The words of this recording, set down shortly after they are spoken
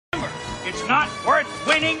It's not worth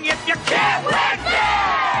winning if you can't win.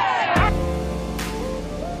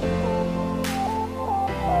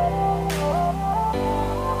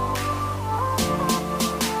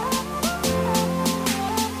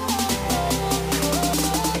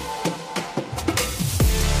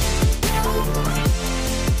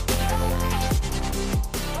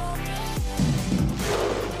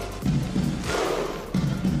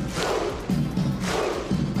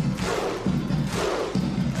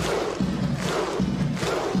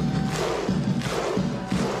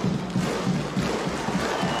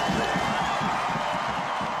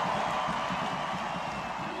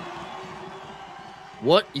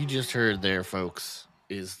 What you just heard there, folks,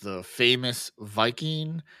 is the famous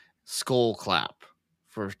Viking skull clap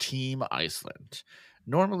for Team Iceland.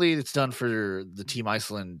 Normally, it's done for the Team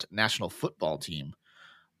Iceland national football team,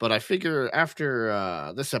 but I figure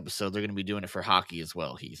after this episode, they're going to be doing it for hockey as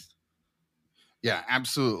well, Heath. Yeah,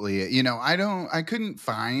 absolutely. I couldn't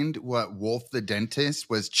find what Wolf the dentist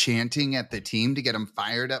was chanting at the team to get them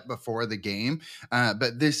fired up before the game.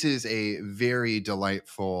 But this is a very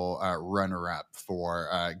delightful runner-up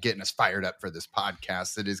for getting us fired up for this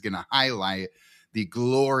podcast that is going to highlight the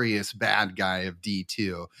glorious bad guy of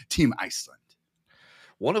D2, Team Iceland.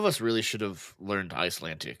 One of us really should have learned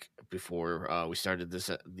Icelandic before we started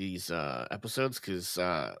these episodes, because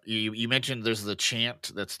you mentioned there's the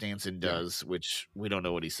chant that Stanson does, which we don't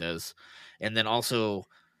know what he says, and then also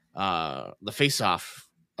the face-off,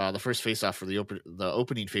 the first face-off for the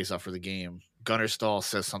opening face-off for the game. Gunnar Stahl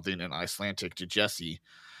says something in Icelandic to Jesse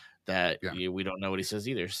that we don't know what he says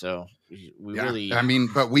either. So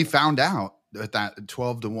but we found out that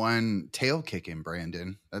 12-1 tail kicking,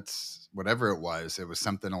 Brandon. That's whatever it was. It was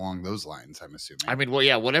something along those lines, I'm assuming. I mean,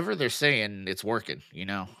 whatever they're saying, it's working.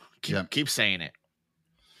 Keep saying it.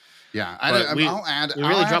 Yeah, I'll add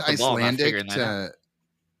Icelandic to.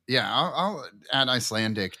 I'll add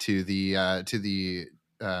Icelandic to the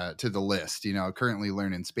list. Currently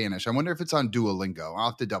learning Spanish. I wonder if it's on Duolingo. I'll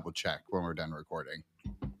have to double check when we're done recording.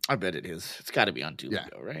 I bet it is. It's got to be on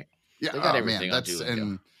Duolingo, right? Yeah, they got everything on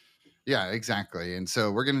Duolingo. Yeah, exactly. And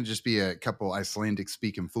so we're gonna just be a couple Icelandic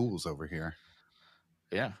speaking fools over here.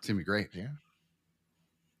 Yeah, it's gonna be great. Yeah.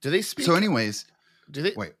 Do they speak? So, anyways, do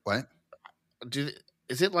they wait? What?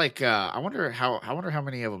 Is it like? I wonder how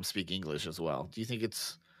many of them speak English as well. Do you think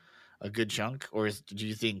it's a good chunk, or do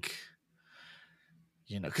you think?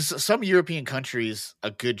 Because some European countries, a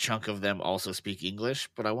good chunk of them also speak English,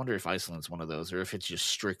 but I wonder if Iceland's one of those, or if it's just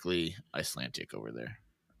strictly Icelandic over there.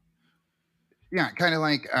 Yeah, kind of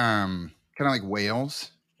like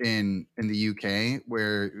Wales in the UK,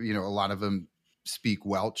 where a lot of them speak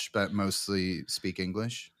Welsh, but mostly speak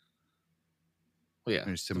English. Well, yeah,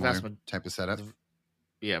 there's similar type of setup.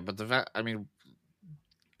 But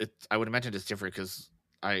I would imagine it's different because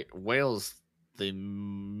Wales, they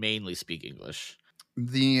mainly speak English.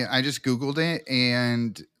 I just Googled it,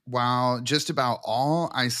 and while just about all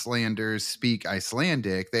Icelanders speak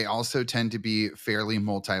Icelandic, they also tend to be fairly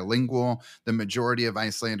multilingual. The majority of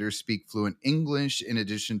Icelanders speak fluent English in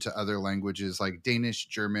addition to other languages like Danish,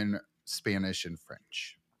 German, Spanish, and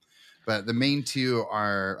French. But the main two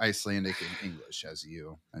are Icelandic and English, as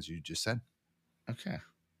you just said. Okay.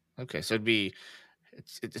 So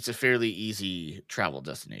it's a fairly easy travel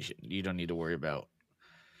destination. You don't need to worry about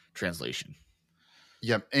translation.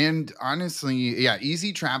 Yep, and honestly,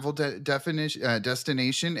 easy travel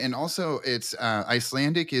destination, and also it's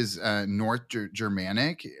Icelandic is North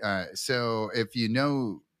Germanic. So if you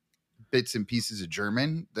know bits and pieces of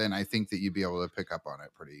German, then I think that you'd be able to pick up on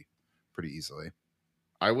it pretty pretty easily.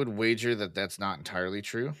 I would wager that that's not entirely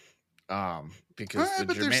true. Because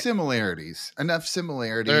there's similarities, enough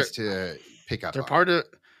similarities to pick up. They're part of.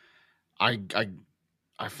 I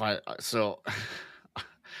find so.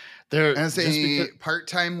 As a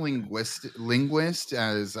part-time linguist,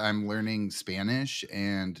 as I'm learning Spanish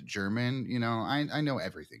and German, I know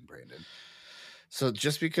everything, Brandon. So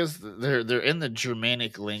just because they're in the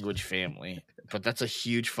Germanic language family, but that's a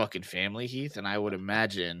huge fucking family, Heath, and I would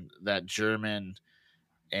imagine that German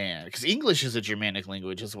and because English is a Germanic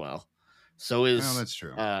language as well. So is that's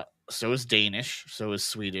true. So is Danish. So is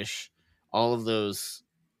Swedish. All of those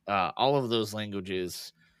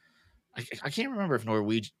languages. I can't remember if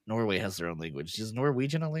Norway has their own language. Is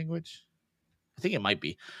Norwegian a language? I think it might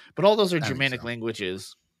be. But all those are Germanic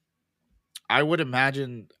languages. I would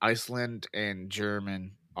imagine Iceland and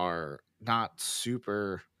German are not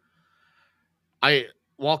super.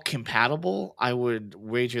 While compatible, I would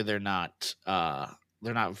wager they're not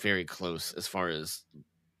very close as far as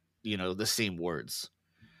the same words.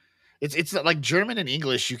 It's like German and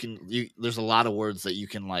English. There's a lot of words that you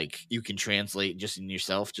can translate just in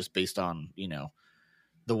yourself, just based on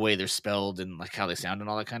the way they're spelled and like how they sound and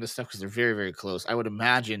all that kind of stuff, because they're very, very close. I would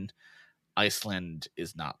imagine Iceland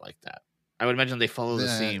is not like that. I would imagine they follow the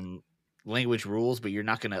same language rules, but you're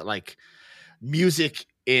not gonna like music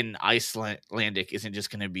in Icelandic isn't just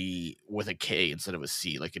gonna be with a K instead of a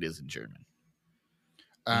C like it is in German.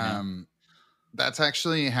 That's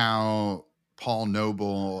actually how Paul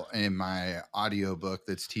Noble in my audiobook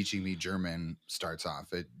that's teaching me German starts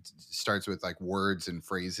off. It starts with like words and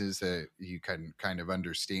phrases that you can kind of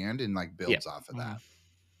understand and like builds off of that.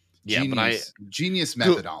 Genius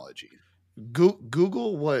methodology.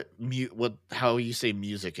 Google how you say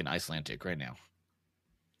music in Icelandic right now.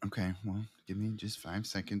 Okay, well, give me just 5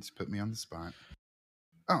 seconds. Put me on the spot.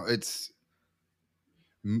 Oh, it's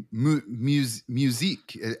music.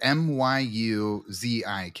 Myuzik.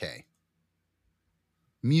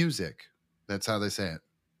 Music. That's how they say it.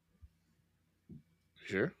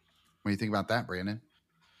 Sure. What do you think about that, Brandon?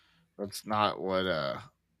 That's not what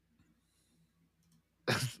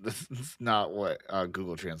that's not what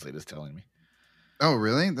Google Translate is telling me. Oh,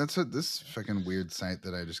 really? That's what this fucking weird site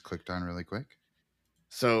that I just clicked on really quick.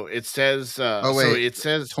 So it says. So it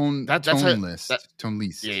says tone list. Tone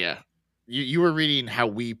list. Yeah. You were reading how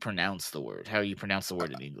we pronounce the word, how you pronounce the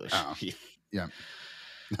word in English. Yeah,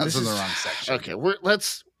 that's in the wrong section. Okay,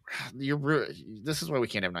 this is why we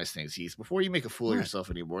can't have nice things, Heath. Before you make a fool of yourself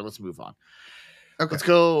anymore, let's move on. Okay, let's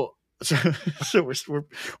go. So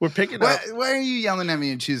we're picking up. Why are you yelling at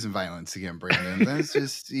me and choosing violence again, Brandon? That's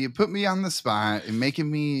just, you put me on the spot and making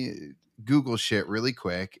me Google shit really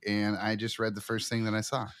quick, and I just read the first thing that I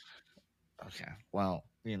saw. Okay, well,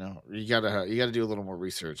 you gotta do a little more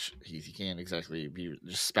research, Heath. You can't exactly be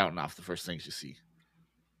just spouting off the first things you see.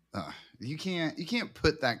 You can't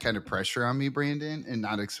put that kind of pressure on me, Brandon, and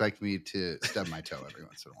not expect me to stub my toe every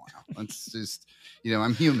once in a while. Let's just,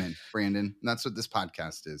 I'm human, Brandon. And that's what this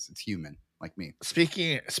podcast is. It's human, like me.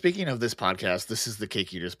 Speaking of this podcast, this is the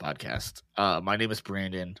Cake Eaters podcast. My name is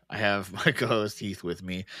Brandon. I have my co-host Heath with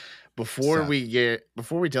me. Before we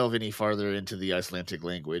delve any farther into the Icelandic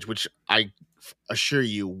language, which I assure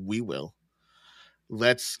you we will.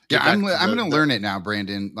 I'm going to learn it now,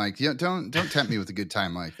 Brandon. Like, don't tempt me with a good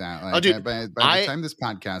time like that. Like, by the time this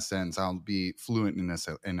podcast ends, I'll be fluent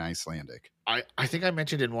in Icelandic. I think I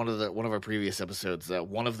mentioned in one of our previous episodes that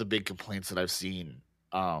one of the big complaints that I've seen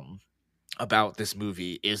about this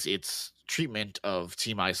movie is its treatment of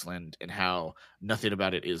Team Iceland and how nothing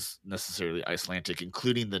about it is necessarily Icelandic,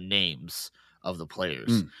 including the names of the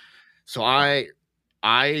players. So I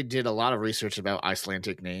did a lot of research about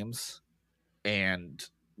Icelandic names and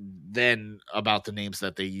then about the names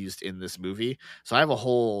that they used in this movie. So I have a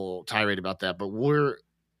whole tirade about that, but I'm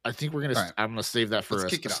going to save that for a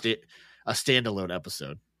standalone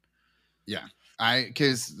episode. Yeah.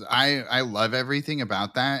 Because I love everything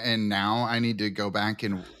about that, and now I need to go back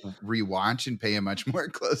and rewatch and pay a much more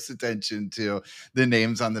close attention to the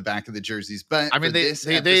names on the back of the jerseys. But I mean, they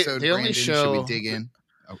only show. Should we dig in?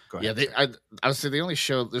 Oh, go ahead. Yeah, I would say they only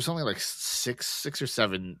show. There's only like six or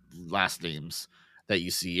seven last names that you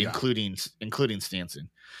see, including Stanson.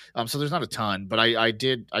 So there's not a ton, but I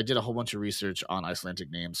did a whole bunch of research on Icelandic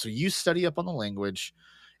names. So you study up on the language.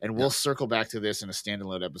 And we'll circle back to this in a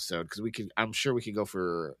standalone episode because I'm sure we could go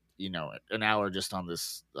for an hour just on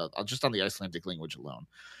this, just on the Icelandic language alone.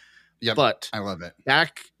 Yeah, but I love it.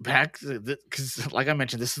 Back because, like I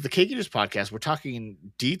mentioned, this is the Cake Eaters podcast. We're talking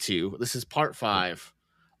D2. This is part 5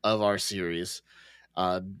 of our series.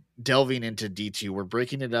 Delving into D2, we're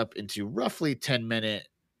breaking it up into roughly 10-minute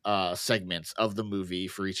segments of the movie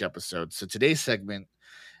for each episode. So today's segment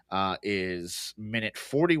is minute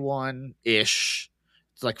 41-ish.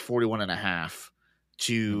 It's like 41 and a half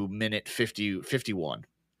to minute 51.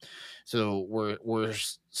 So we're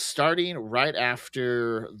starting right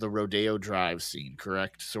after the Rodeo Drive scene,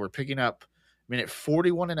 correct? So we're picking up minute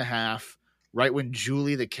 41 and a half, right when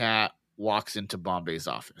Julie the cat walks into Bombay's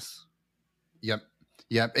office. Yep.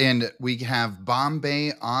 And we have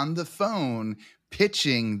Bombay on the phone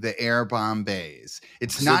pitching the Air Bombays.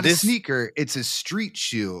 It's not a sneaker, it's a street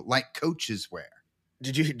shoe like coaches wear.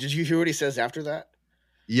 Did you hear what he says after that?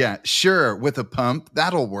 Yeah, sure. With a pump,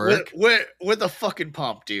 that'll work. With a fucking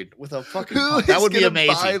pump, dude. With a fucking pump, that would be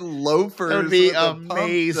amazing. Buy loafers. That would be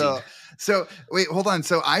amazing. Pump, so wait, hold on.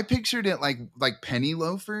 So I pictured it like penny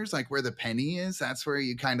loafers, like where the penny is. That's where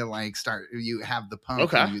you kind of like start. You have the pump.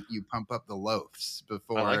 Okay. And you pump up the loafs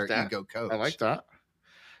before you go coach. I like that.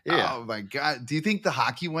 Yeah. Oh my god. Do you think the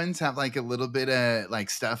hockey ones have like a little bit of like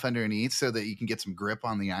stuff underneath so that you can get some grip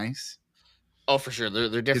on the ice? Oh, for sure.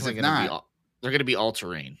 They're definitely going to be. They're going to be all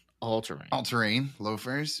terrain. all-terrain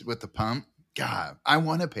loafers with the pump. God, I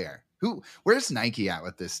want a pair. Where's Nike at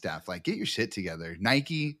with this stuff? Like, get your shit together.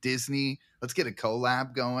 Nike, Disney, let's get a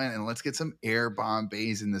collab going and let's get some Air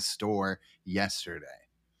Bombays in the store yesterday.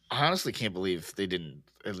 I honestly can't believe they didn't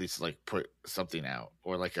at least like put something out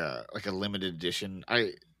or like a limited edition.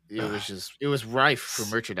 It was rife for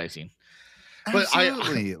merchandising.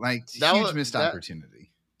 Absolutely, like huge missed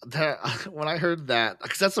opportunity. That when I heard that,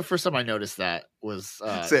 because that's the first time I noticed that was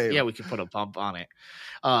yeah, we could put a pump on it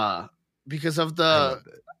because of the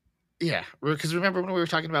because remember when we were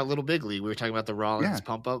talking about Little Bigley, we were talking about the Rollins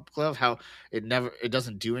pump up glove, how it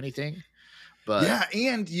doesn't do anything. But yeah,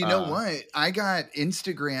 and you know what? I got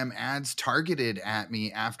Instagram ads targeted at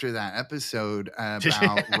me after that episode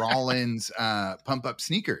about Rollins pump up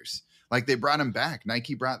sneakers. Like they brought them back.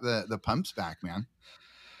 Nike brought the pumps back, man.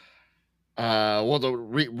 Well, the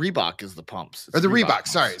Reebok is the pumps. Or the Reebok.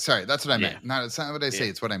 Sorry. That's what I meant. It's not what I say.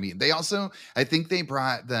 It's what I mean. They also, I think they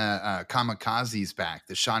brought the Kamikazes back,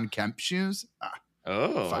 the Sean Kemp shoes.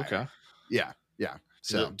 Okay. Yeah.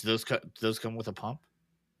 So do those come with a pump?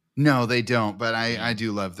 No, they don't. But I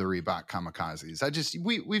do love the Reebok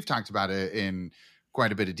Kamikazes. We've talked about it in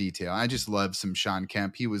quite a bit of detail. I just love some Sean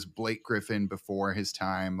Kemp. He was Blake Griffin before his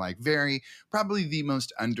time. Like probably the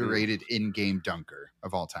most underrated in-game dunker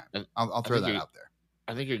of all time. I'll throw that out there.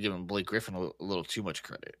 I think you're giving Blake Griffin a little too much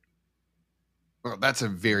credit. Well, that's a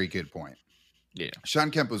very good point. Yeah.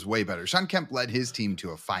 Sean Kemp was way better. Sean Kemp led his team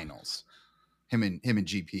to a finals. Him and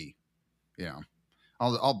GP. You know.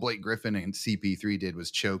 All Blake Griffin and CP3 did was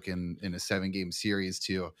choke in a 7-game series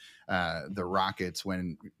to the Rockets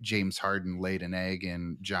when James Harden laid an egg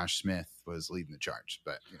and Josh Smith was leading the charge.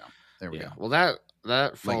 But, there we go. Well,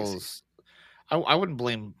 that falls. I wouldn't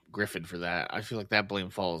blame Griffin for that. I feel like that blame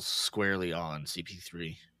falls squarely on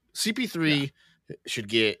CP3. CP3 should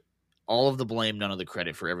get all of the blame, none of the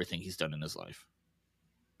credit for everything he's done in his life.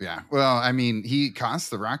 Yeah. Well, I mean, he cost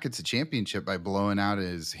the Rockets a championship by blowing out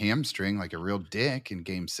his hamstring like a real dick in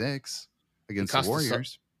Game 6 against the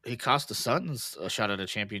Warriors. He cost the Suns a shot at a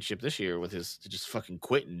championship this year with his just fucking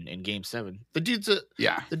quitting in Game 7. The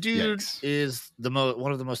dude is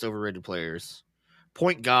one of the most overrated players.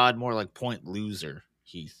 Point god, more like point loser,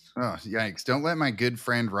 Heath. Oh, yikes. Don't let my good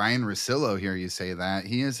friend Ryan Russillo hear you say that.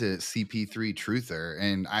 He is a CP3 truther,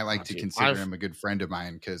 and I like to consider him a good friend of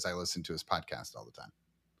mine because I listen to his podcast all the time.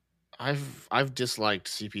 I've disliked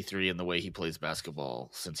CP3 and the way he plays basketball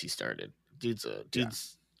since he started.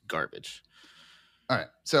 Dude's garbage. All right,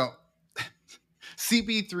 so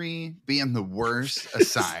CP3 being the worst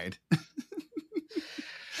aside,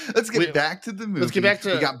 let's get back to the movie. Let's get back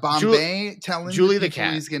to we got Bombay telling Julie the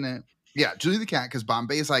cat. He's gonna Julie the cat, because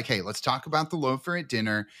Bombay is like, hey, let's talk about the loafer at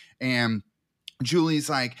dinner, and Julie's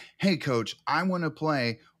like, hey, coach, I want to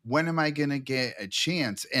play. When am I going to get a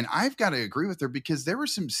chance? And I've got to agree with her because there were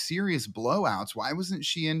some serious blowouts. Why wasn't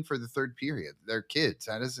she in for the third period? They're kids.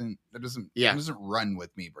 That doesn't run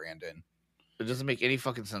with me, Brandon. It doesn't make any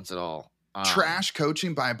fucking sense at all. Trash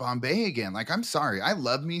coaching by Bombay again. Like, I'm sorry. I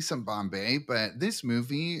love me some Bombay, but this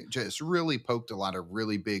movie just really poked a lot of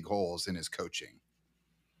really big holes in his coaching.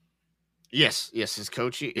 Yes, his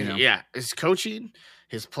coaching. His coaching,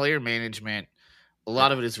 his player management, a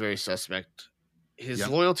lot of it is very suspect. His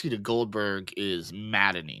loyalty to Goldberg is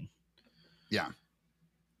maddening. Yeah,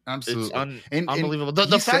 absolutely. It's unbelievable.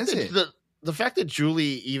 The fact that Julie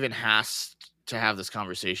even has to have this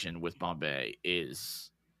conversation with Bombay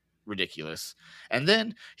is ridiculous. And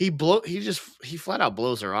then he flat out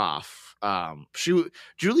blows her off.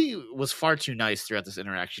 Julie was far too nice throughout this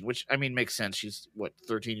interaction, which I mean makes sense. She's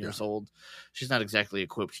 13 years old. She's not exactly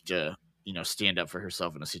equipped to stand up for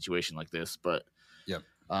herself in a situation like this. But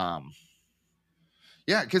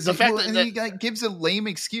yeah, because he gives a lame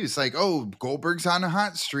excuse like, "Oh, Goldberg's on a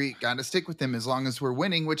hot streak. Got to stick with him as long as we're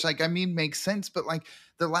winning," which, makes sense. But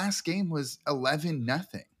the last game was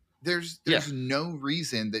 11-0. There's no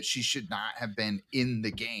reason that she should not have been in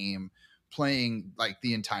the game playing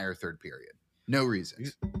the entire third period. No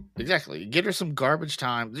reason. Exactly. Get her some garbage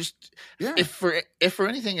time. Just if for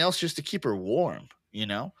anything else, just to keep her warm.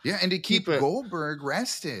 Yeah, and to keep Goldberg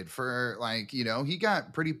rested for he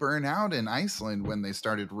got pretty burnt out in Iceland when they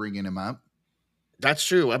started ringing him up. That's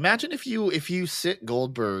true. Imagine if you sit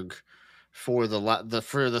Goldberg for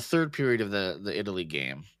the third period of the Italy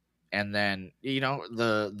game, and then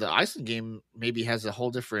the Iceland game maybe has a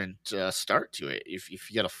whole different start to it if you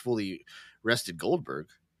got a fully rested Goldberg.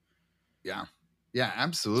 Yeah,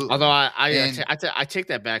 absolutely. Although I take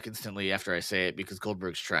that back instantly after I say it because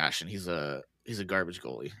Goldberg's trash and he's a garbage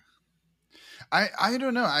goalie. I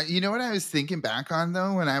don't know. You know what I was thinking back on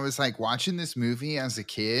though, when I was like watching this movie as a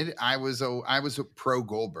kid, I was a pro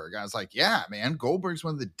Goldberg. I was like, yeah, man, Goldberg's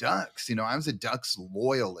one of the Ducks. You know, I was a Ducks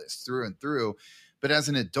loyalist through and through. But as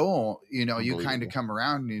an adult, you know, you kind of Unbelievable. come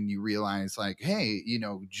around and you realize, like, hey, you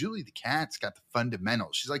know, Julie the Cat's got the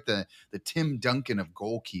fundamentals. She's like the Tim Duncan of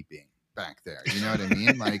goalkeeping back there. You know what I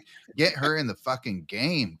mean? Like, get her in the fucking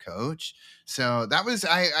game, coach. So that was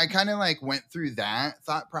I kind of like went through that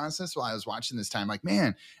thought process while I was watching this time. Like,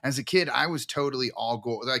 man, as a kid, I was totally all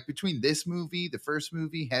gold. Like between this movie, the first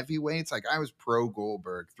movie, Heavyweights, like I was pro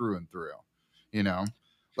Goldberg through and through. You know,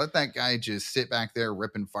 let that guy just sit back there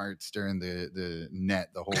ripping farts during the net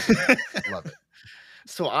the whole game. Love it.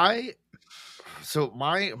 So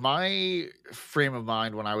my frame of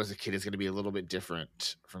mind when I was a kid is going to be a little bit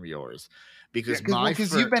different from yours, Yeah, because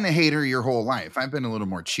because you've been a hater your whole life. I've been a little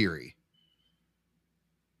more cheery.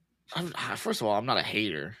 first of all, I'm not a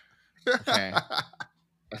hater. Okay,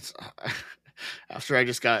 that's after I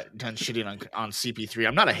just got done shitting on CP3.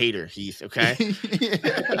 I'm not a hater, Heath. Okay,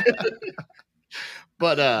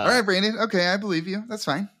 but all right, Brandon. Okay, I believe you. That's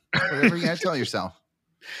fine. Whatever you gotta tell yourself.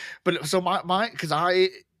 but so my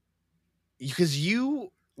because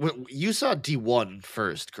you saw D1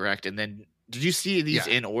 first, correct? And then did you see these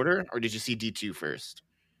Yeah. in order, or did you see D2 first?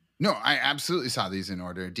 No, I absolutely saw these in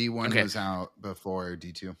order. D1 Okay. was out before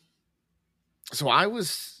D2. So I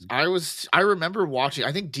remember watching,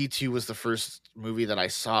 I think D2 was the first movie that I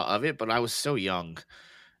saw of it, but I was so young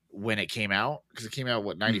when it came out, because it came out,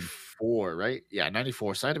 what, 94, right? Yeah,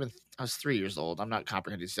 94. So I was 3 years old. I'm not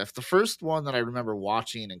comprehending stuff. The first one that I remember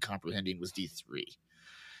watching and comprehending was D3.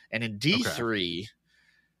 And in D3,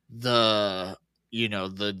 the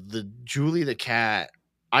Julie the Cat,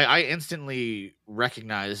 I instantly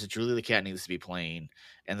recognized that Julie the Cat needs to be playing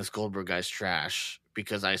and this Goldberg guy's trash,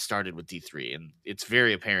 because I started with D3 and it's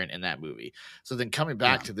very apparent in that movie. So then coming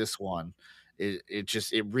back to this one,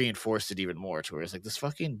 it reinforced it even more, to where it's like, this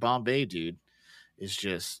fucking Bombay dude is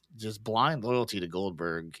just blind loyalty to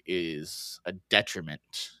Goldberg is a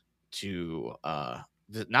detriment to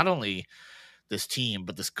not only this team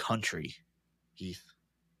but this country, Heath.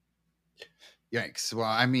 Yikes. Well,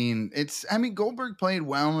 I mean, Goldberg played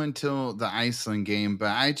well until the Iceland game,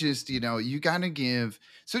 but I just, you got to give,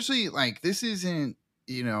 especially like this isn't,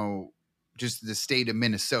 just the state of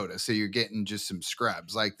Minnesota. So you're getting just some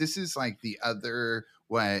scrubs. Like this is like the other,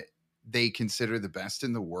 what they consider the best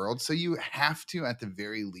in the world. So you have to, at the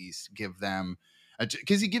very least, give them,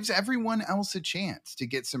 because he gives everyone else a chance to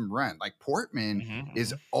get some run. Like Portman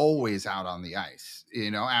is always out on the ice,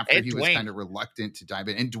 after And he was Dwayne. kind of reluctant to dive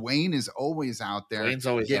in. And Dwayne is always out there Dwayne's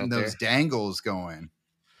always getting out those dangles going,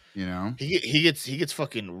 He gets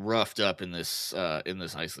fucking roughed up in this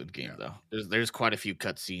Iceland game, though. There's quite a few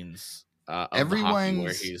cutscenes of the hockey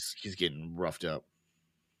where he's getting roughed up.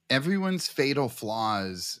 Everyone's fatal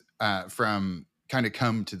flaws from kind of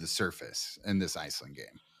come to the surface in this Iceland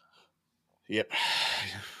game. Yep.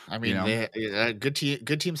 I mean, good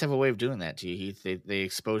teams have a way of doing that to you, Heath. They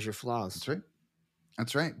expose your flaws.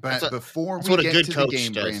 That's right. But before we get to the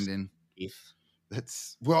game, Brandon, Heath.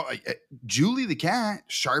 Julie the Cat,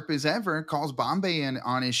 sharp as ever, calls Bombay in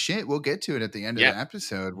on his shit. We'll get to it at the end of the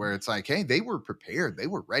episode, where it's like, hey, they were prepared. They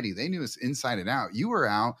were ready. They knew us inside and out. You were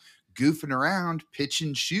out goofing around,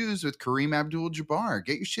 pitching shoes with Kareem Abdul-Jabbar.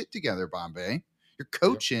 Get your shit together, Bombay. You're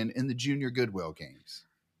coaching in the Junior Goodwill games.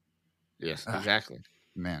 Yes, exactly.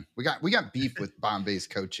 Man, we got beef with Bombay's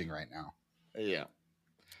coaching right now. Yeah.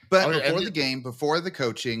 But before the game, before the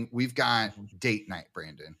coaching, we've got date night,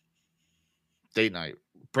 Brandon. Date night.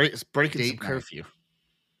 Breaking some curfew.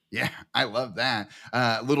 Yeah, I love that.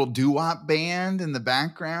 Little doo-wop band in the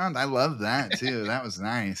background. I love that too. That was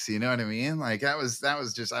nice. You know what I mean? Like that was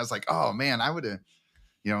just, I was like, oh man, I would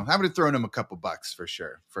have thrown him a couple bucks for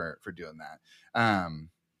sure for doing that.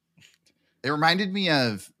 It reminded me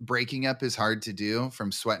of Breaking Up Is Hard to Do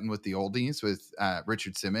from Sweating with the Oldies with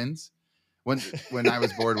Richard Simmons. When I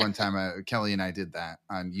was bored one time, Kelly and I did that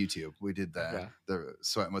on YouTube. We did the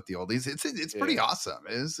Sweating with the Oldies. It's pretty awesome.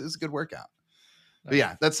 It's a good workout. But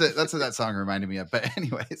yeah, that's what that song reminded me of. But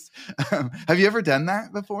anyways, have you ever done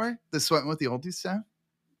that before? The Sweating with the Oldies stuff?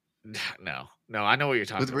 No, I know what you're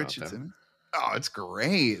talking about. With Richard Simmons? Oh, it's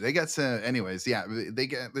great. They got some, anyways. Yeah,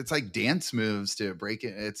 it's like dance moves to break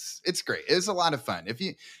it. It's great. It's a lot of fun. If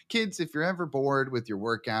you're ever bored with your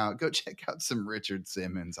workout, go check out some Richard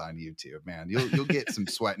Simmons on YouTube, man. You'll get some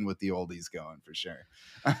Sweating with the Oldies going for sure.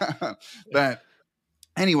 But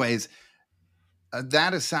anyways,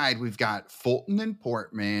 that aside, we've got Fulton and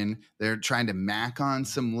Portman. They're trying to mac on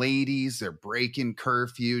some ladies. They're breaking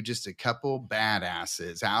curfew. Just a couple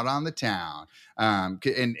badasses out on the town.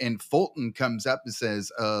 And Fulton comes up and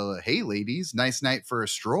says, "Hey, ladies, nice night for a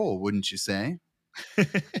stroll, wouldn't you say?"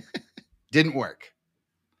 Didn't work.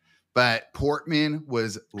 But Portman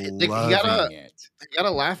was loving it. You gotta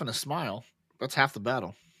laugh and a smile. That's half the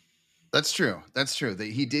battle. That's true. That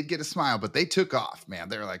he did get a smile, but they took off, man.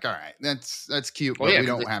 They were like, "All right, that's cute, but we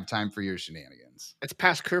don't have time for your shenanigans." It's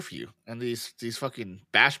past curfew, and these fucking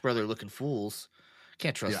Bash Brother looking fools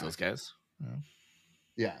can't trust those guys.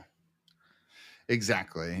 Yeah,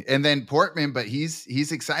 exactly. And then Portman, but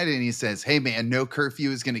he's excited and he says, "Hey, man, no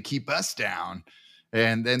curfew is going to keep us down."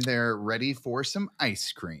 And then they're ready for some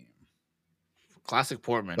ice cream. Classic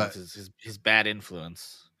Portman with his bad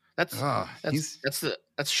influence. That's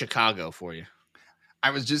Chicago for you.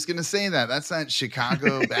 I was just gonna say that. That's that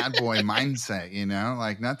Chicago bad boy mindset, you know.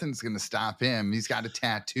 Like nothing's gonna stop him. He's got a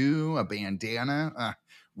tattoo, a bandana,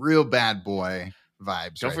 real bad boy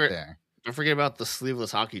vibes there. Don't forget about the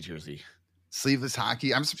sleeveless hockey jersey. Sleeveless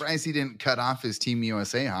hockey. I'm surprised he didn't cut off his Team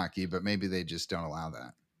USA hockey, but maybe they just don't allow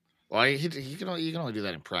that. Well, you can only do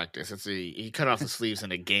that in practice. He cut off the sleeves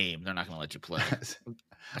in a game. They're not going to let you play.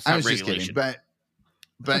 I was just kidding,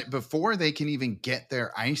 but before they can even get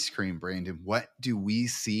their ice cream, Brandon, what do we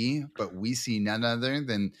see? But we see none other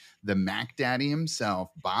than the Mac Daddy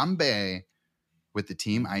himself, Bombay, with the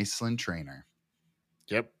Team Iceland trainer.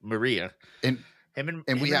 Yep, Maria. And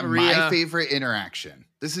we have Maria. My favorite interaction.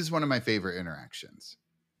 This is one of my favorite interactions.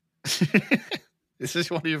 This is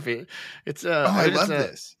one of your favorite. I love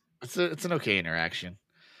this. It's an okay interaction.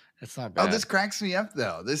 It's not bad. Oh, this cracks me up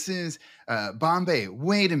though. This is Bombay.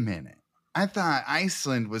 Wait a minute. I thought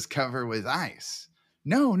Iceland was covered with ice.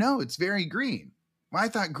 No, it's very green. Well, I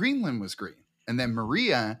thought Greenland was green. And then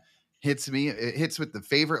Maria hits with the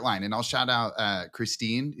favorite line. And I'll shout out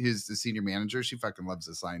Christine, who's the senior manager. She fucking loves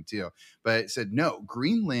this line too. But it said, no,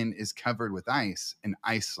 Greenland is covered with ice and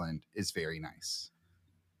Iceland is very nice.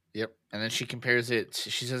 Yep. And then she compares it.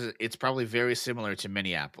 She says it's probably very similar to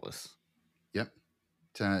Minneapolis. Yep.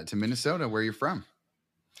 To Minnesota, where you're from.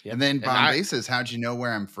 Yep. And then Bombay says, how'd you know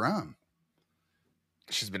where I'm from?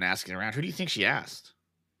 She's been asking around. Who do you think she asked?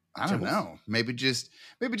 I don't know. Maybe just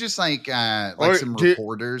like some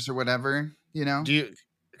reporters or whatever, you know?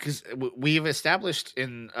 Because we've established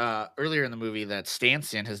in earlier in the movie that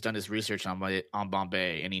Stanson has done his research on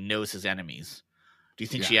Bombay and he knows his enemies. Do you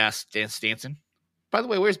think she asked Stanson? By the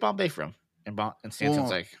way, where's Bombay from? And Stanson's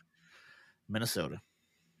like, Minnesota.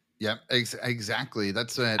 Yep, exactly.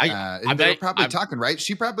 That's what they're probably talking, right?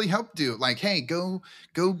 She probably helped do like, hey, go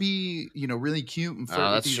be, really cute and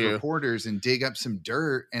flirt with these reporters and dig up some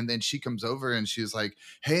dirt. And then she comes over and she's like,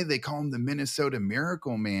 hey, they call him the Minnesota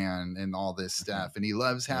Miracle Man and all this stuff. And he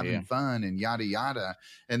loves having fun and yada, yada.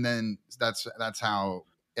 And then that's how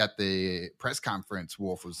at the press conference,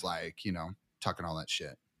 Wolf was like, talking all that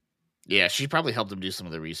shit. Yeah, she probably helped him do some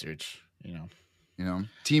of the research,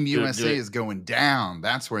 Team USA is going down.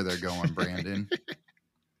 That's where they're going, Brandon.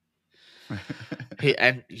 Hey,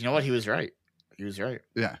 and you know what? He was right.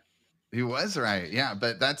 Yeah, he was right. Yeah,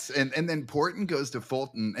 but that's and then Portman goes to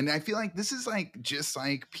Fulton, and I feel like this is like just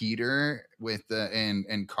like Peter with the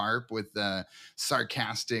and Carp with the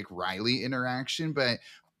sarcastic Riley interaction, but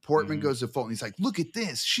Portman goes to Fulton. He's like, "Look at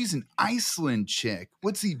this. She's an Iceland chick.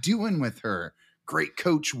 What's he doing with her? Great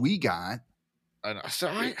coach we got." I know. So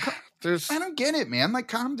I don't get it, man. Like,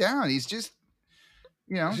 calm down. He's just,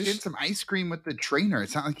 getting some ice cream with the trainer.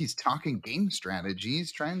 It's not like he's talking game strategy.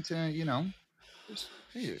 He's trying to,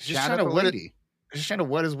 just trying to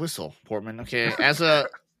wet his whistle, Portman. Okay, as a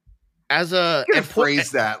phrase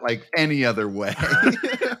that like any other way.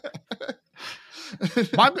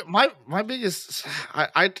 my biggest,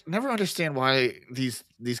 I never understand why these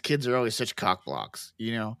kids are always such cock blocks.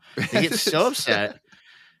 They get so upset.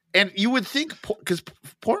 And you would think, because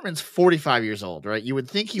Portman's 45 years old, right? You would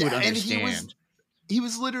think he would understand. And he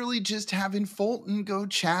was literally just having Fulton go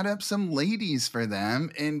chat up some ladies for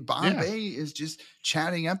them. And Bombay is just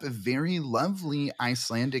chatting up a very lovely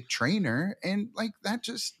Icelandic trainer. And like, that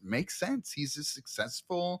just makes sense. He's a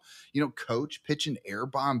successful, coach pitching air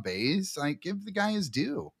Bombays. Like, give the guy his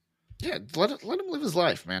due. Yeah, let him live his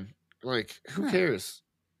life, man. Like, who cares?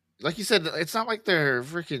 Like you said, it's not like they're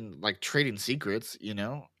freaking like trading secrets,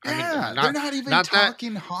 Yeah, they're not even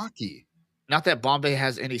talking hockey. Not that Bombay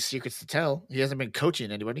has any secrets to tell. He hasn't been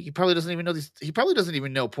coaching anybody. He probably doesn't even know He probably doesn't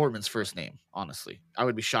even know Portman's first name. Honestly, I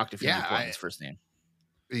would be shocked if he knew Portman's first name.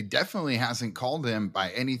 he definitely hasn't called him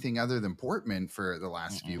by anything other than Portman for the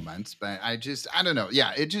last few months. But I don't know.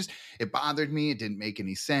 Yeah, it bothered me. It didn't make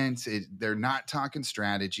any sense. They're not talking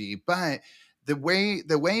strategy, but the way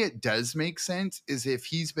it does make sense is if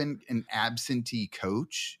he's been an absentee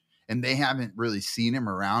coach and they haven't really seen him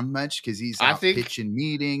around much because he's out pitching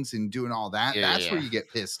meetings and doing all that. That's where you get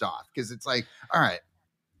pissed off, because it's like, all right,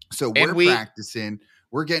 so we're practicing,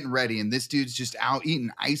 we're getting ready, and this dude's just out eating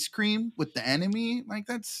ice cream with the enemy. Like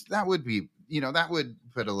that would be, that would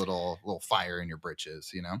put a little fire in your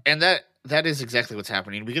britches, And that is exactly what's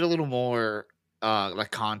happening. We get a little more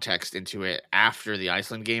like context into it after the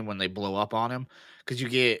Iceland game when they blow up on him, because you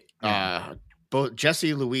get both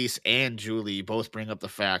Jesse, Luis, and Julie both bring up the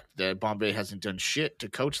fact that Bombay hasn't done shit to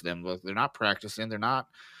coach them. Look, they're not practicing. They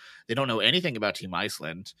don't know anything about Team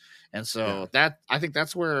Iceland. And so I think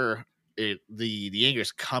that's where the anger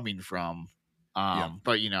is coming from.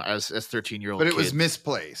 But as 13-year-old but it was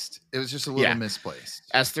misplaced. It was just a little misplaced.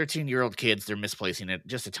 As 13-year-old kids, they're misplacing it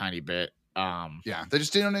just a tiny bit. They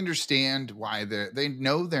just don't understand why they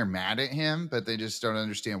know they're mad at him, but they just don't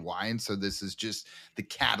understand why. And so this is just the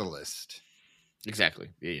catalyst. Exactly.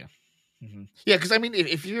 Yeah. Mm-hmm. Yeah. Because I mean,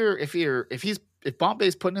 if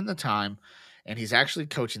Bombay's putting in the time and he's actually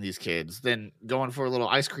coaching these kids, then going for a little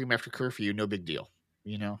ice cream after curfew, no big deal.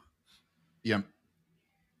 Yep.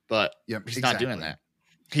 But he's not doing that.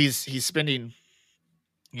 He's spending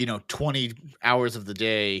 20 hours of the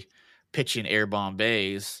day pitching air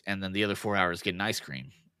Bombays, and then the other 4 hours getting ice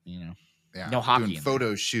cream. No hockey. Doing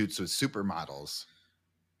photo shoots with supermodels.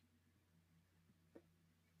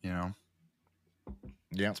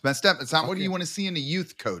 Yeah, it's messed up. It's not what you want to see in a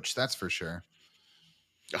youth coach. That's for sure.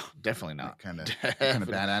 Oh, definitely not. Kind of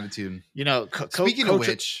bad attitude. Speaking of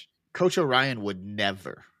which, Coach Orion would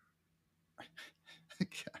never.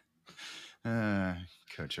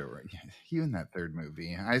 Coach Orion, you in that third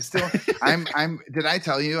movie. Did I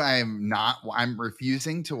tell you I'm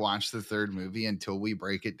refusing to watch the third movie until we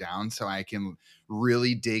break it down so I can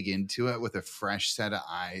really dig into it with a fresh set of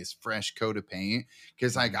eyes, fresh coat of paint.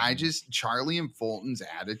 Because Charlie and Fulton's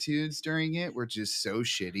attitudes during it were just so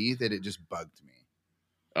shitty that it just bugged me.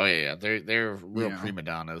 Oh yeah. They're real prima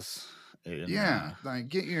donnas. Like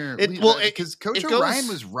get your because Coach Orion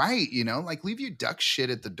was right, like leave your duck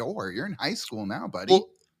shit at the door. You're in high school now, buddy. Well,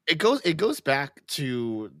 it goes back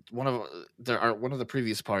to one of the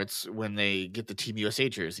previous parts when they get the Team USA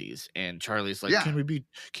jerseys and Charlie's like, can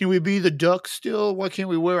we be the Ducks still? Why can't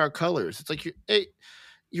we wear our colors? It's like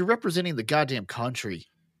you're representing the goddamn country,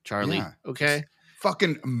 Charlie. Yeah. Okay.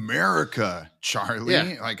 Fucking America, Charlie.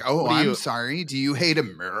 Yeah. Like, I'm sorry. Do you hate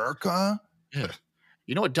America? Yeah.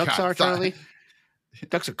 You know what ducks are, Charlie?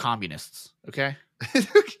 Ducks are communists, okay?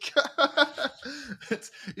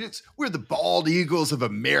 We're the bald eagles of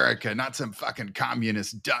America, not some fucking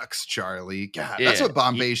communist ducks, Charlie. God, that's what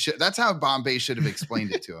Bombay should. That's how Bombay should have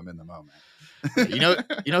explained it to him in the moment.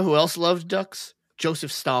 You know who else loved ducks?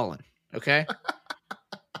 Joseph Stalin, okay?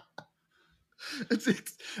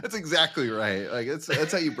 That's exactly right. Like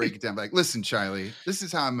that's how you break it down. Like, listen, Charlie, this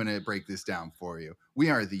is how I'm going to break this down for you. We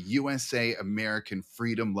are the USA American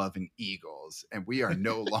freedom loving Eagles, and we are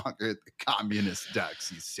no longer the communist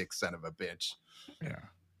ducks. You sick son of a bitch. Yeah,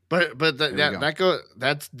 but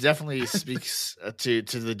that definitely speaks to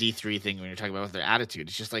the D3 thing when you're talking about their attitude.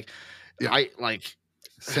 It's just like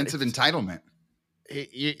sense of entitlement.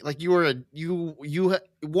 You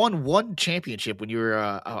won one championship when you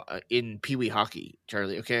were in Pee Wee hockey,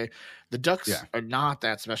 Charlie. Okay, the Ducks are not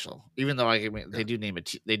that special, even though they do name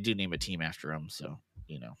a team after them. So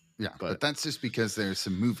but that's just because there's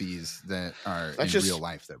some movies that are in real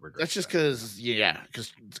life that were great. That's just because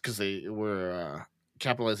they were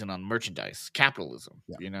capitalizing on merchandise capitalism.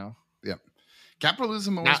 Yeah,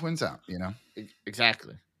 capitalism always wins out.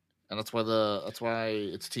 Exactly, and that's why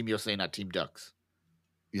it's Team USA, not Team Ducks.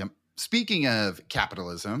 Yep. Speaking of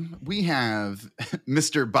capitalism, we have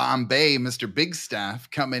Mr. Bombay, Mr. Big Stuff,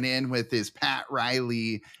 coming in with his Pat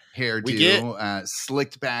Riley hairdo,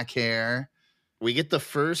 slicked back hair. We get our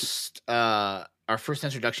first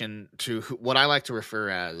introduction to what I like to refer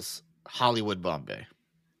as Hollywood Bombay.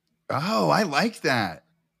 Oh, I like that.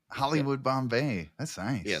 Hollywood Bombay. That's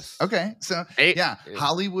nice. Yes. Okay. So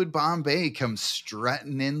Hollywood Bombay comes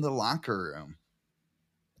strutting in the locker room.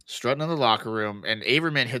 Strutting in the locker room, and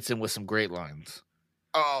Averman hits him with some great lines.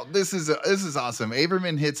 Oh, this is awesome.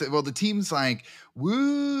 Averman hits it. Well, the team's like,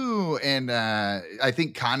 woo. And I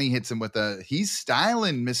think Connie hits him with he's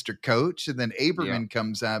styling, Mr. Coach. And then Averman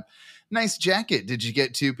comes up. Nice jacket. Did you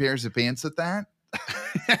get 2 pairs of pants with that?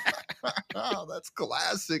 Oh, that's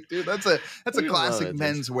classic, dude. That's a We love classic it, dude.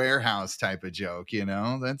 Men's Warehouse type of joke, you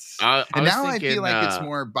know. That's I and was now I thinking, feel like it's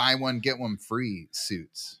more buy one get one free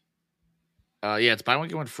suits. yeah, it's buy one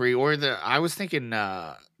get one free. Or I was thinking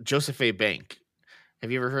Joseph A. Bank.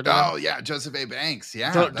 Have you ever heard of that? Oh yeah, Joseph A. Banks.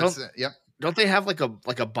 Yeah, Don't that's don't it. Yep. don't they have like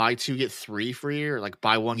a buy two get three free, or like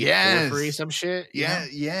buy one get four free, Yes. some shit? You Yeah, know?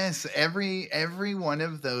 yes. Every one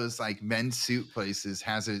of those like men's suit places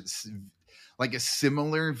has like a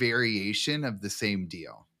similar variation of the same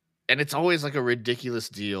deal. And it's always like a ridiculous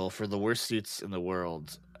deal for the worst suits in the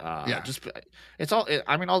world. Yeah. It's all.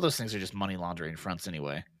 I mean, all those things are just money laundering fronts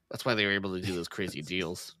anyway. That's why they were able to do those crazy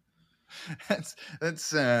deals. That's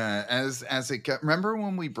as it remember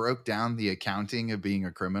when we broke down the accounting of being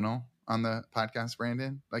a criminal on the podcast,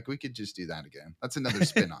 Brandon? Like we could just do that again. That's another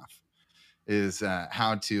spin-off. Is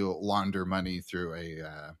how to launder money through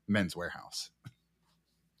a Men's Warehouse.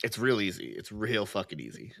 It's real easy. It's real fucking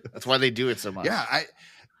easy. That's why they do it so much. Yeah,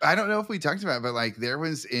 I don't know if we talked about it, but like there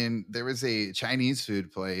was a Chinese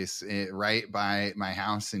food place right by my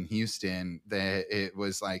house in Houston that it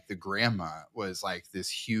was like the grandma was like this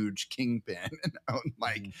huge kingpin and owned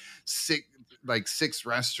like six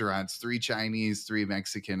restaurants, 3 Chinese, 3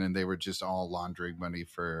 Mexican, and they were just all laundering money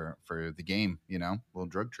for the game, you know, little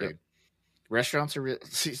drug trade. Restaurants are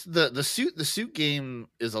the suit game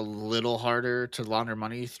is a little harder to launder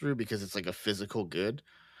money through because it's like a physical good.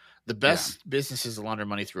 The best businesses to launder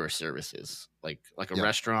money through are services, like a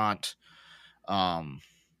restaurant,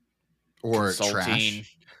 or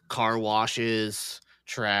trash, car washes,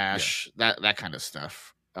 trash, that kind of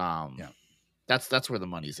stuff. That's where the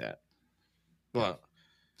money's at. Well,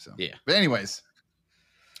 But anyways,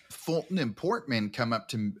 Fulton and Portman come up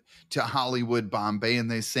to Hollywood Bombay and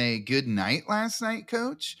they say, "Good night last night,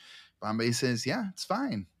 Coach." Bombay says, "Yeah, it's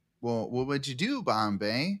fine." "Well, what would you do,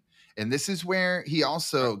 Bombay?" And this is where he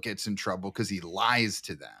also gets in trouble because he lies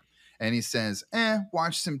to them. And he says,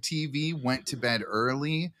 watch some TV, went to bed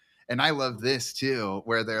early. And I love this too,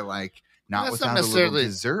 where they're like, not without a little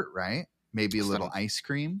dessert, right? Maybe a little ice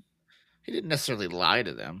cream. He didn't necessarily lie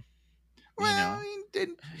to them. Well, he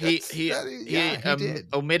didn't. He did.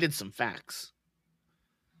 Omitted some facts.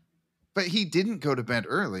 But he didn't go to bed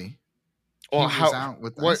early. Well, he was out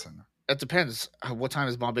with ice on. It depends. What time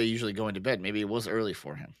is Bombay usually going to bed? Maybe it was early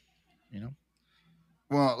for him. You know?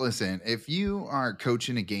 Well, listen, if you are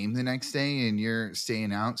coaching a game the next day and you're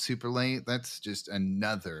staying out super late, that's just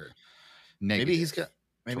another negative.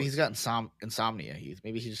 Maybe he's got insomnia.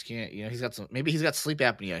 Maybe he just can't, you know, maybe he's got sleep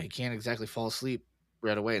apnea. He can't exactly fall asleep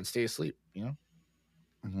right away and stay asleep, you know?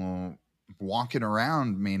 Well, walking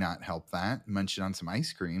around may not help that. Munching on some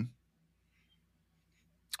ice cream.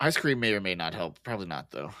 Ice cream may or may not help. Probably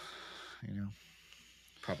not though. You know?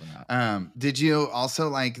 Probably not. Did you also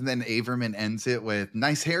like then Averman ends it with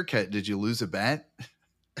nice haircut? Did you lose a bet?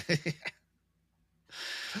 It's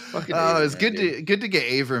good to get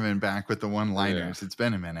Averman back with the one-liners. It's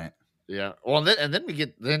been a minute. Yeah. Well, and then we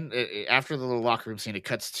get after the little locker room scene, it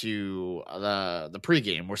cuts to the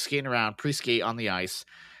pregame. We're skating around, pre-skate on the ice,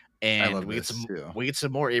 and we get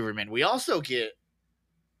some more Averman. We also get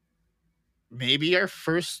maybe our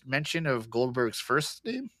first mention of Goldberg's first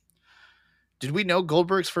name. Did we know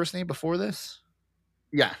Goldberg's first name before this?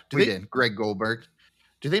 Yeah, we did. Greg Goldberg.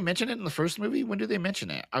 Did they mention it in the first movie? When did they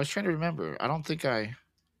mention it? I was trying to remember. I don't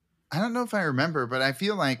know if I remember, but I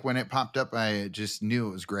feel like when it popped up, I just knew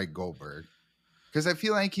it was Greg Goldberg. Because I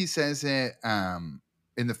feel like he says it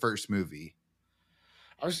in the first movie.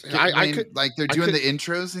 They're doing the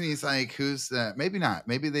intros and he's like, who's that? Maybe not.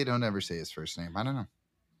 Maybe they don't ever say his first name. I don't know.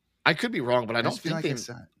 I could be wrong, but I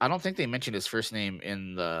don't think they mentioned his first name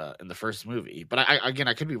in the first movie. But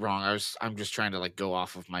I could be wrong. I'm just trying to like go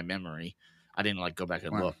off of my memory. I didn't like go back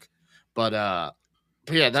and look. But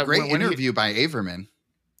yeah, that great interview by Averman.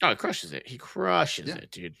 Oh, he crushes it. He crushes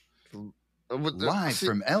it, dude. Live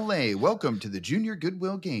from LA. Welcome to the Junior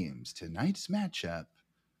Goodwill Games. Tonight's matchup.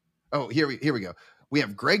 Oh, here we go. We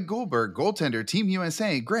have Greg Goldberg, goaltender, Team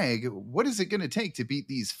USA. Greg, what is it going to take to beat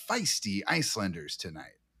these feisty Icelanders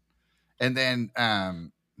tonight? And then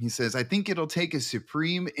he says, I think it'll take a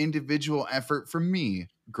supreme individual effort from me,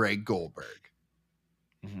 Greg Goldberg.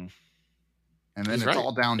 Mm-hmm. And then it's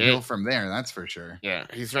all downhill from there. That's for sure. Yeah,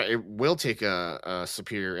 he's right. It will take a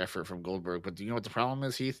superior effort from Goldberg. But do you know what the problem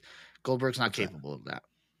is, Heath? Goldberg's not capable of that.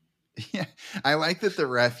 Yeah, I like that the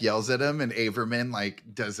ref yells at him and Averman like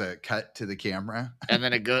does a cut to the camera. And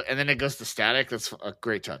then it goes to static. That's a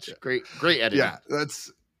great touch. Great editing. Yeah, it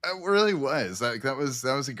really was. Like that was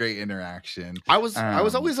a great interaction. I was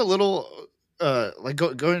always a little like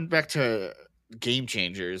going back to Game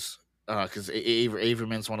Changers. because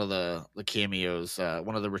Averman's one of the cameos,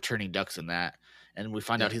 one of the returning ducks in that, and we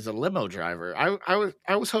find out he's a limo driver.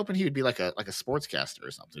 I was hoping he would be like a sportscaster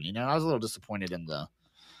or something. You know, I was a little disappointed in the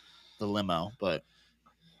limo, but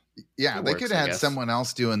yeah, it they works, could I have had guess. someone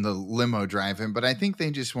else doing the limo driving, but I think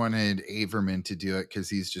they just wanted Averman to do it because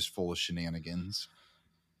he's just full of shenanigans.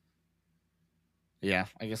 Yeah,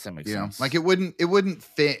 I guess that makes You know, sense. like it wouldn't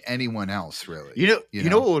fit anyone else really. You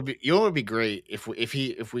know what would be great if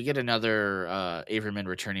we get another Averman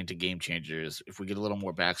returning to Game Changers, if we get a little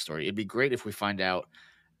more backstory. It'd be great if we find out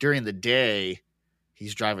during the day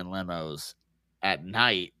he's driving limos, at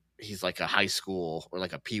night he's like a high school or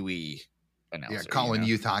like a peewee announcer. Yeah, calling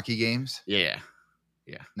youth hockey games. Yeah.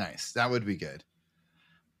 Nice. That would be good.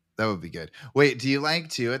 That would be good. Wait, do you like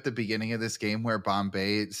too at the beginning of this game where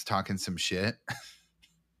Bombay is talking some shit?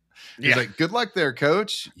 He's like, "Good luck there,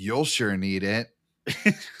 coach. You'll sure need it."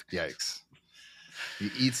 Yikes.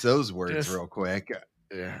 He eats those words real quick.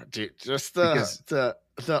 Yeah, dude, just the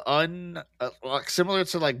like, similar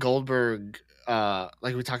to like Goldberg,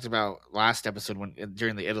 like we talked about last episode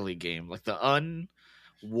during the Italy game, like the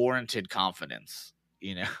unwarranted confidence,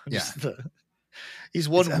 you know. Just he's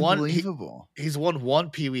won unbelievable. He's won one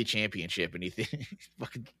Pee-wee championship, and he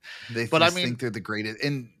fucking. They think they're the greatest,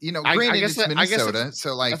 and you know, granted, it's Minnesota,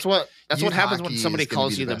 so like that's what happens when somebody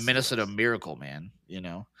calls you the Minnesota Miracle Man. You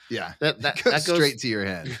know, that goes straight to your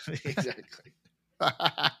head. Exactly.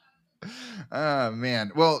 Oh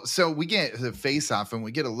man. Well, so we get the face off and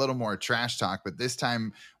we get a little more trash talk, but this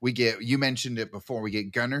time you mentioned it before, we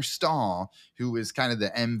get Gunnar Stahl, who is kind of the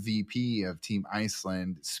MVP of Team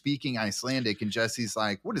Iceland, speaking Icelandic, and Jesse's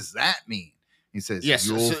like, "What does that mean?" He says,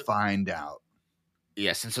 "You'll find out."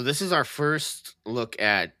 Yes, and so this is our first look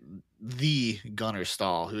at the Gunnar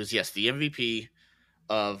Stahl, who is the MVP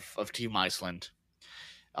of Team Iceland,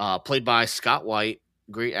 played by Scott White,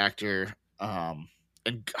 great actor.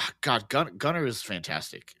 And God, Gunnar is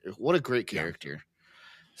fantastic. What a great character.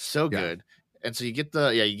 So good. And so you get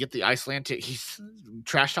the Icelandic. He's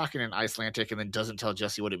trash talking in Icelandic and then doesn't tell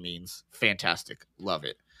Jesse what it means. Fantastic. Love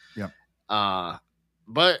it. Yeah.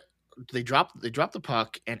 But they drop the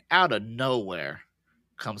puck, and out of nowhere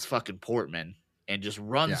comes fucking Portman and just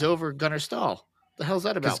runs over Gunnar Stahl. The hell's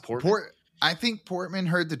that about, Portman? I think Portman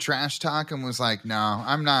heard the trash talk and was like, "No,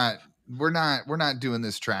 I'm not. We're not doing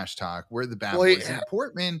this trash talk. We're the bad boys." And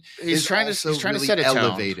Portman is trying to set it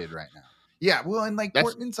elevated right now. Yeah, well, and like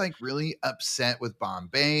Portman's like really upset with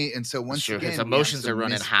Bombay, and so once again, his emotions are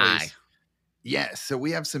running high. Yes, so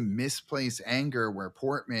we have some misplaced anger where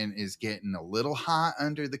Portman is getting a little hot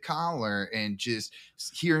under the collar and just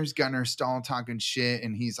hears Gunnar Stahl talking shit,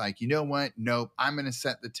 and he's like, "You know what? Nope, I'm going to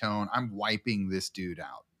set the tone. I'm wiping this dude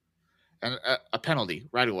out." And a penalty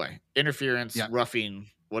right away, interference, roughing.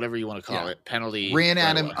 Whatever you want to call it, penalty. Ran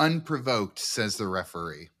at him unprovoked, says the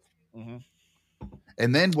referee. Mm-hmm.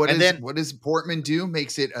 And then what does Portman do?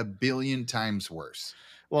 Makes it a billion times worse.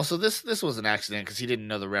 Well, so this was an accident because he didn't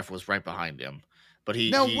know the ref was right behind him. But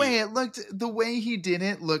the way he did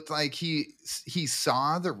it looked like he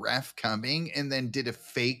saw the ref coming and then did a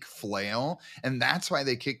fake flail, and that's why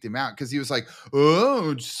they kicked him out, because he was like,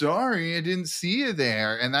 "Oh, sorry, I didn't see you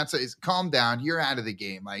there," and that's calm down, you're out of the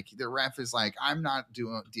game. Like the ref is like, "I'm not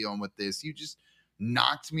dealing with this. You just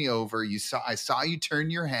knocked me over. I saw you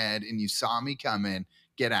turn your head and you saw me coming.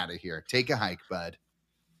 Get out of here. Take a hike, bud."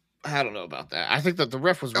 I don't know about that. I think that the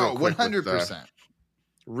ref was 100%.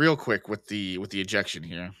 Real quick with the ejection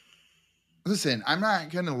here. Listen, I'm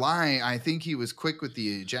not going to lie. I think he was quick with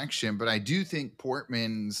the ejection, but I do think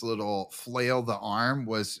Portman's little flail the arm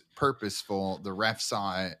was purposeful. The ref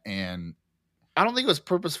saw it, and I don't think it was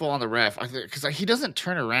purposeful on the ref. I think because he doesn't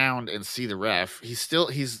turn around and see the ref. He's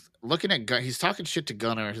looking at he's talking shit to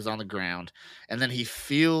Gunnar, who's on the ground, and then he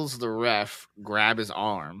feels the ref grab his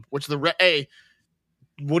arm, which hey,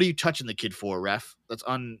 what are you touching the kid for, ref?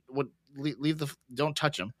 Don't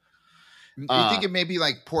touch him. You think it maybe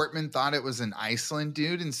like Portman thought it was an Iceland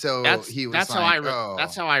dude, and so he was that's how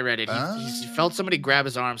I read it. He felt somebody grab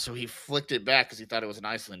his arm, so he flicked it back because he thought it was an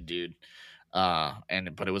Iceland dude. But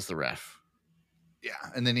it was the ref. Yeah,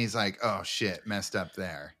 and then he's like, "Oh shit, messed up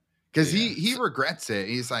there," because he regrets it.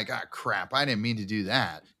 He's like, "Ah, crap, I didn't mean to do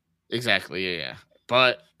that." Exactly. Yeah.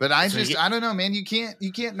 But I don't know, man. You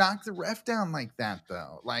can't knock the ref down like that,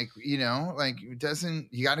 though. Like, you know, like you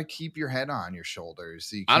got to keep your head on your shoulders.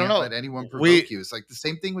 So you can't let anyone provoke you. It's like the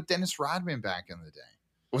same thing with Dennis Rodman back in the day.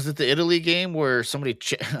 Was it the Italy game where somebody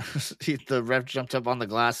the ref jumped up on the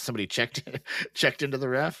glass? Somebody checked into the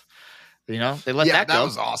ref. You know, they let that go. That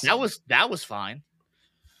was awesome. That was fine.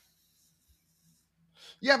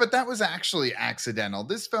 Yeah, but that was actually accidental.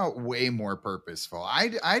 This felt way more purposeful. I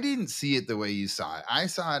didn't see it the way you saw it. I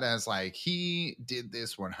saw it as like he did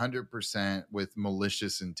this 100% with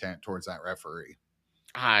malicious intent towards that referee.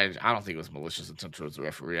 I don't think it was malicious intent towards the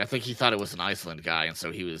referee. I think he thought it was an Iceland guy, and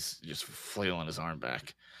so he was just flailing his arm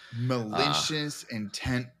back. Malicious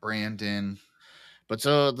intent, Brandon. But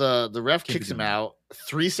so the ref Can't be kicks him doing that. out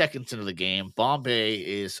 3 seconds into the game. Bombay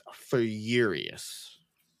is furious,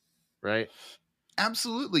 right?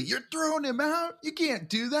 Absolutely. You're throwing him out. You can't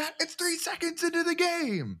do that. It's 3 seconds into the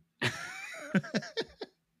game. And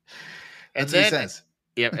That's what he then says.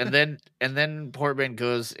 yeah, and then Portman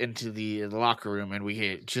goes into the locker room, and we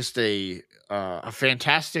get just a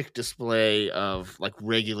fantastic display of like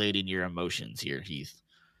regulating your emotions here, Heath.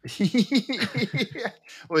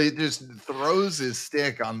 Well, he just throws his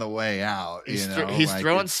stick on the way out. He's like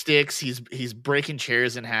throwing sticks. He's breaking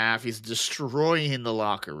chairs in half. He's destroying the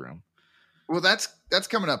locker room. Well, that's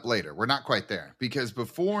coming up later. We're not quite there because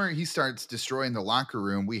before he starts destroying the locker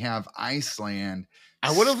room, we have Iceland.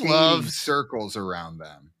 I would have loved circles around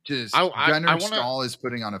them. Just I Gunnar wanna- Stahl is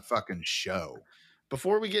putting on a fucking show.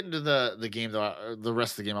 Before we get into the game, though, the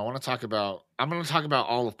rest of the game, I'm going to talk about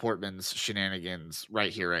all of Portman's shenanigans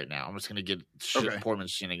right here, right now. I'm just going to get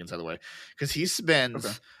Portman's shenanigans out of the way because he spends.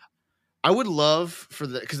 Okay. I would love for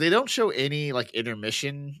because they don't show any like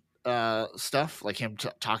intermission stuff, like him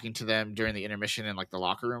talking to them during the intermission in like the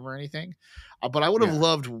locker room or anything. But I would have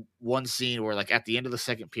loved one scene where like at the end of the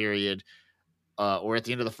second period. Or at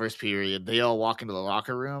the end of the first period, they all walk into the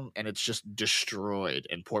locker room and it's just destroyed,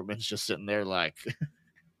 and Portman's just sitting there like,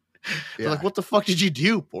 like, what the fuck did you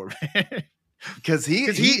do, Portman? Because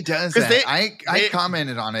he does that. I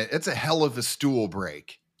commented on it. It's a hell of a stool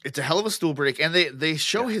break. It's a hell of a stool break, and they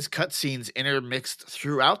show his cutscenes intermixed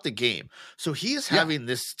throughout the game. So he is having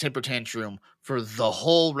this temper tantrum for the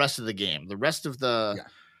whole rest of the game. The rest of are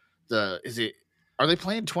they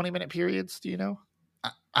playing 20-minute periods? Do you know?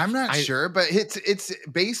 I'm not sure, but it's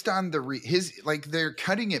based on his like they're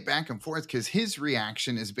cutting it back and forth because his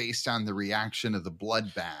reaction is based on the reaction of the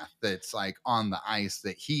bloodbath that's like on the ice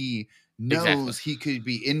that he knows he could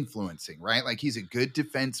be influencing, right? Like he's a good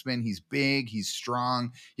defenseman, he's big, he's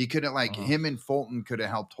strong. He could have him and Fulton could have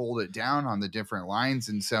helped hold it down on the different lines,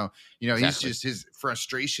 and so he's just his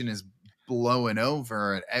frustration is blowing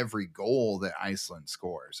over at every goal that Iceland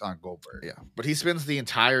scores on Goldberg. Yeah, but he spends the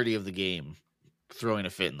entirety of the game throwing a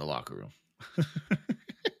fit in the locker room.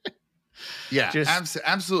 Yeah,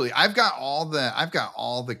 absolutely. I've got all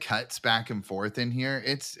the cuts back and forth in here.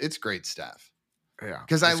 It's great stuff. Yeah,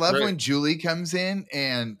 because I love when Julie comes in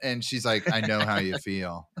and she's like, "I know how you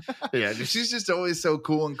feel." Yeah, she's just always so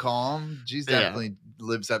cool and calm. She's definitely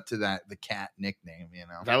lives up to the cat nickname.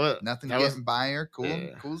 Nothing getting by her. Cool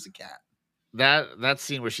as a cat. That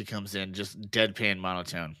scene where she comes in, just deadpan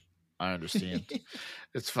monotone. I understand.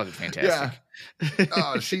 It's fucking fantastic. Yeah.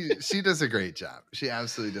 Oh, she does a great job. She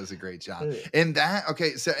absolutely does a great job. And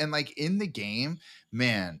like in the game,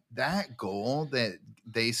 man, that goal that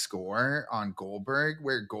they score on Goldberg,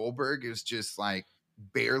 where Goldberg is just like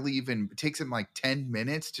barely even takes him like 10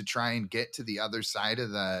 minutes to try and get to the other side of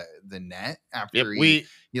the net after he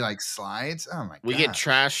like slides. Oh my god. We get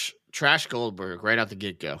trash Goldberg right out the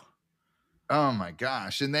get-go. Oh my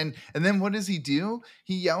gosh. And then what does he do?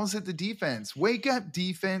 He yells at the defense. Wake up,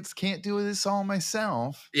 defense. Can't do this all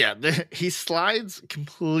myself. Yeah, he slides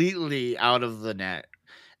completely out of the net.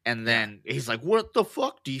 And then he's like, "What the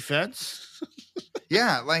fuck, defense?"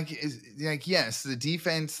 Yeah, like yes, the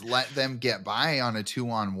defense let them get by on a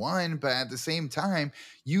 2-on-1, but at the same time,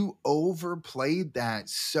 you overplayed that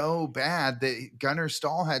so bad that Gunnar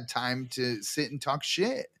Stahl had time to sit and talk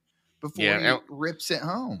shit before he rips it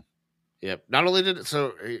home. Yep. Not only did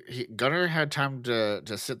Gunnar had time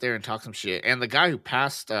to sit there and talk some shit, and the guy who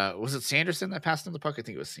passed was it Sanderson that passed him the puck? I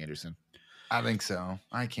think it was Sanderson. I think so.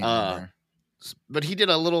 I can't remember. But he did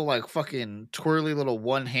a little like fucking twirly little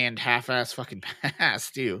one hand half-ass fucking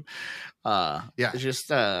pass too. It's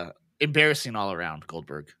just embarrassing all around,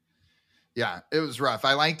 Goldberg. Yeah, it was rough.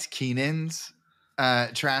 I liked Keenan's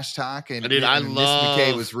trash talk, and Dude, Miss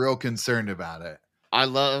McKay was real concerned about it. I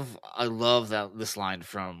love this line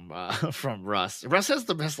from Russ. Russ has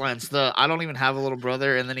the best lines. I don't even have a little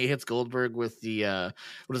brother, and then he hits Goldberg with the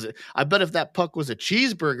what is it? I bet if that puck was a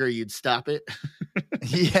cheeseburger, you'd stop it.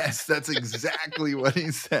 Yes, that's exactly what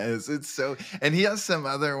he says. It's so, and he has some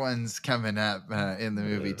other ones coming up in the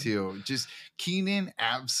movie too. Just Keenan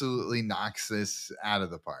absolutely knocks this out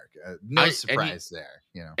of the park. No surprise there,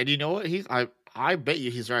 And you know what? I bet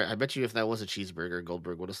you he's right. I bet you if that was a cheeseburger,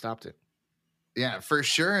 Goldberg would have stopped it. Yeah, for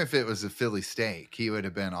sure. If it was a Philly steak, he would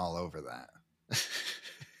have been all over that.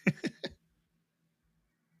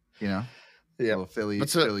 You know, Yeah. little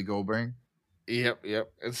Philly Goldberg. Yep.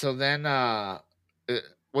 And so then, what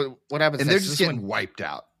happens? And next? they're just getting wiped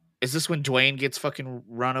out. Is this when Dwayne gets fucking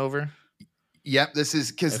run over? Yep, this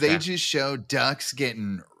is because they just show Ducks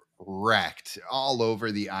getting wrecked all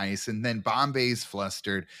over the ice, and then Bombay's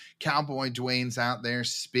flustered. Cowboy Dwayne's out there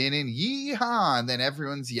spinning, yeehaw, and then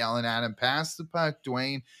everyone's yelling at him, pass the puck,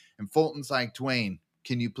 Dwayne. And Fulton's like, Dwayne,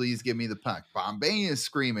 can you please give me the puck? Bombay is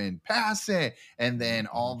screaming, pass it. And then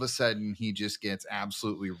all of a sudden, he just gets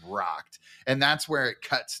absolutely rocked. And that's where it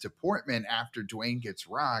cuts to Portman after Dwayne gets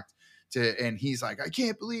rocked. And he's like, I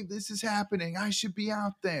can't believe this is happening. I should be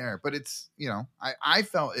out there. But it's, I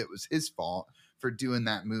felt it was his fault for doing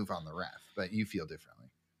that move on the ref, but you feel differently.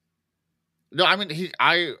 No, I mean,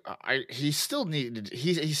 he still needed,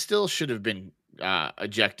 he still should have been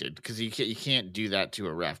ejected, because you can't do that to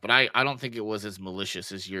a ref. But I don't think it was as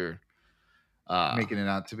malicious as you're making it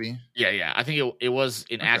out to be. Yeah. I think it was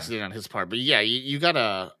an accident on his part. But yeah, you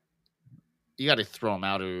gotta throw him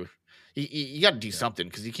out, or you got to do something,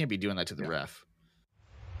 because you can't be doing that to the ref.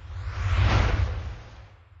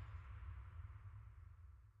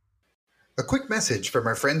 A quick message from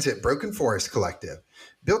our friends at Broken Forest Collective.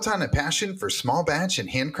 Built on a passion for small batch and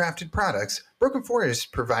handcrafted products, Broken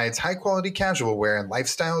Forest provides high-quality casual wear and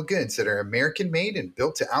lifestyle goods that are American-made and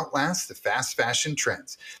built to outlast the fast fashion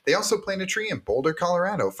trends. They also plant a tree in Boulder,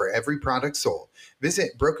 Colorado for every product sold.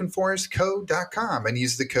 Visit brokenforestco.com and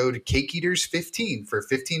use the code CakeEaters15 for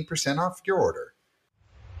 15% off your order.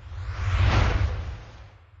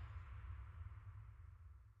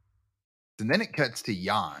 And then it cuts to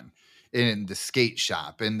Jan in the skate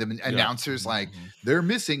shop, and the announcer's like, they're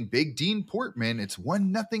missing Big Dean Portman. It's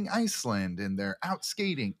 1-0 Iceland, and they're out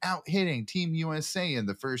skating, out hitting Team USA in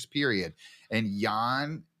the first period. And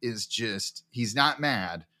Jan is he's not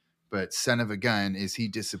mad, but son of a gun, is he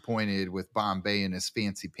disappointed with Bombay in his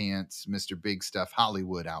fancy pants, Mr. Big Stuff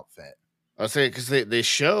Hollywood outfit. I'll say, because they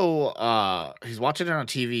show, he's watching it on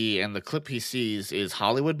TV, and the clip he sees is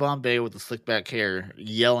Hollywood Bombay with the slick back hair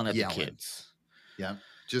yelling at the kids. Yep.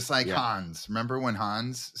 Just like Hans. Remember when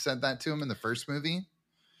Hans said that to him in the first movie?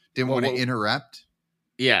 Didn't want to interrupt.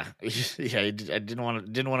 Yeah. I didn't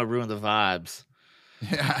want to ruin the vibes.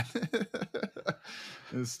 Yeah.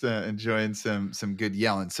 Just enjoying some good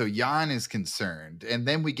yelling. So Jan is concerned. And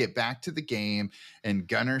then we get back to the game, and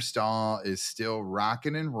Gunnar Stahl is still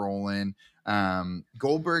rocking and rolling.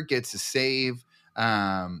 Goldberg gets a save.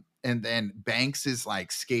 And then Banks is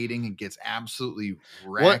like skating and gets absolutely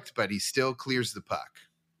wrecked, but he still clears the puck.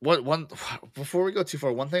 Before we go too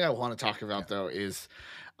far, one thing I want to talk about though is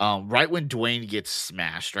right when Dwayne gets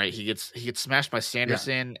smashed, right? He gets smashed by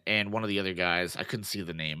Sanderson and one of the other guys. I couldn't see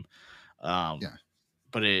the name.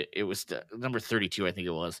 But it was number 32, I think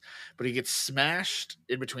it was. But he gets smashed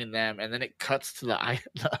in between them, and then it cuts to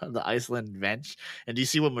the Iceland bench. And do you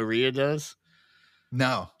see what Maria does?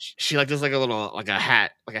 No, she like does like a little a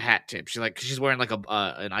hat tip. She's wearing like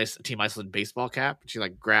an Team Iceland baseball cap. She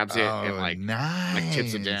like grabs it and like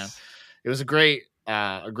tips it down. It was a great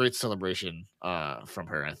celebration from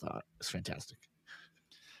her. I thought it was fantastic.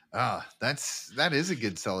 That is a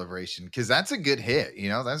good celebration, because that's a good hit.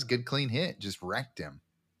 That's a good clean hit. Just wrecked him.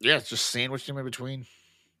 Yeah, it's just sandwiched him in between.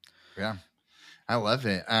 Yeah, I love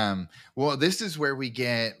it. Well, this is where we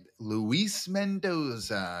get Luis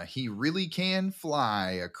Mendoza. He really can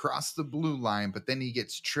fly across the blue line, but then he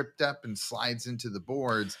gets tripped up and slides into the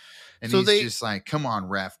boards, and he's just like, "Come on,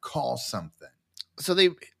 ref, call something." So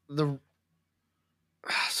the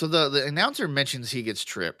announcer mentions he gets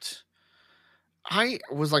tripped. I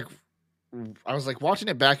was like watching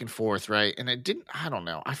it back and forth, right? And it didn't. I don't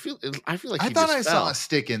know. I feel like I thought I saw a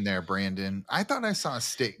stick in there, Brandon. I thought I saw a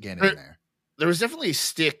stick getting in there. There was definitely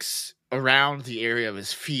sticks around the area of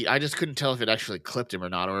his feet. I just couldn't tell if it actually clipped him or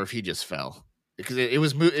not, or if he just fell, because it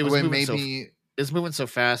was moving so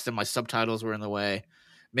fast, and my subtitles were in the way.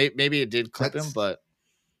 Maybe it did clip him, but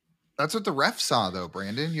that's what the ref saw, though,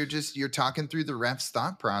 Brandon. You're talking through the ref's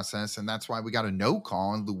thought process, and that's why we got a no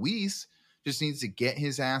call. And Luis just needs to get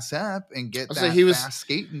his ass up and get fast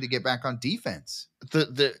skating to get back on defense.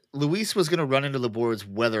 The Luis was going to run into the boards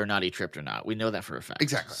whether or not he tripped or not. We know that for a fact.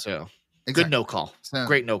 Exactly. So good no call. So,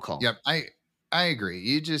 great no call. Yep. I agree.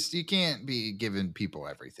 You can't be giving people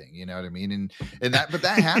everything. You know what I mean? And that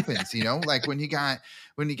happens. Like when you got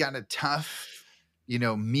a tough,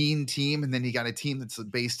 mean team, and then you got a team that's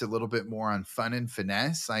based a little bit more on fun and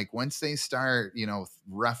finesse. Like once they start,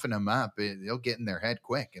 roughing them up, they'll get in their head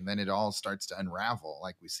quick, and then it all starts to unravel,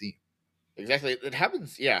 like we see. Exactly, it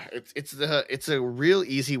happens. Yeah, it's a real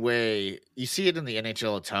easy way. You see it in the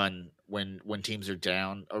NHL a ton when teams are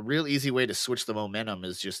down. A real easy way to switch the momentum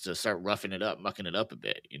is just to start roughing it up, mucking it up a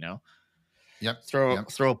bit. Yep.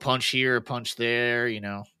 Throw a punch here, a punch there.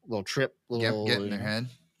 Little trip, Get in their head.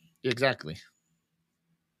 Exactly.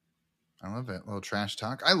 I love it. A little trash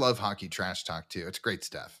talk. I love hockey trash talk too. It's great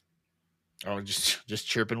stuff. Oh, just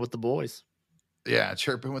chirping with the boys. Yeah,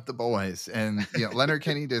 chirping with the boys. And Leonard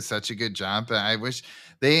Kenny does such a good job. But I wish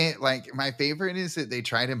they my favorite is that they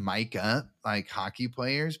try to mic up like hockey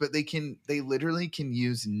players, but they literally can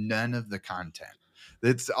use none of the content.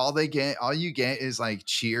 That's all they get. All you get is like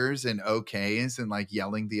cheers and okays and like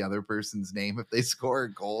yelling the other person's name if they score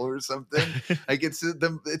a goal or something. Like it's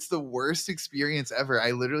the worst experience ever. I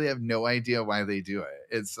literally have no idea why they do it.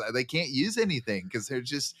 It's they can't use anything because they're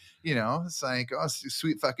just it's like, oh,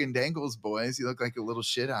 sweet fucking dangles, boys. You look like a little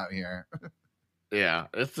shit out here. Yeah,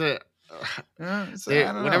 it's a. I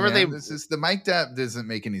don't know, man. The mic'd up doesn't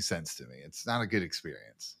make any sense to me. It's not a good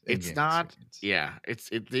experience. It's not. Experience. Yeah,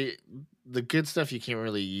 the good stuff you can't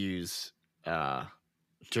really use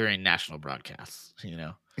during national broadcasts.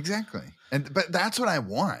 Exactly, but that's what I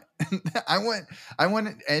want. I want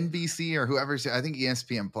NBC or whoever's. I think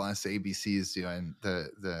ESPN Plus, ABC is doing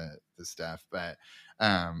the stuff, but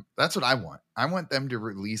that's what I want. I want them to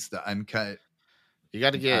release the uncut. You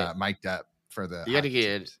got to get mic'd up for the. You got to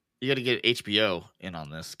get. You got to get HBO in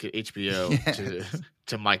on this. Get HBO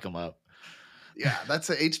to mic them up. Yeah,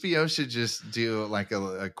 HBO should just do like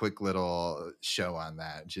a quick little show on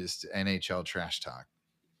that. Just NHL trash talk.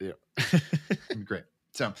 Yeah, great.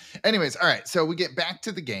 So, anyways, all right. So we get back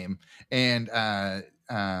to the game, and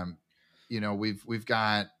we've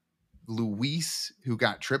got Luis who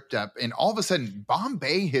got tripped up, and all of a sudden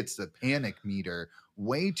Bombay hits the panic meter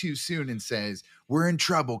way too soon and says, "We're in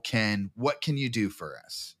trouble, Ken. What can you do for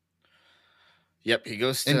us?" Yep, he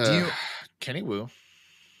goes to Kenny Wu.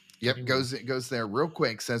 Yep, goes there real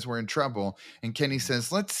quick, says we're in trouble. And Kenny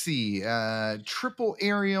says, let's see, triple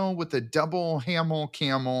aerial with a double hamel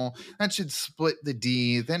camel. That should split the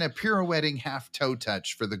D. Then a pirouetting half toe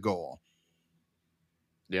touch for the goal.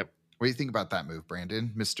 Yep. What do you think about that move,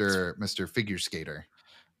 Brandon? Mr. Figure Skater.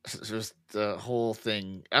 Just the whole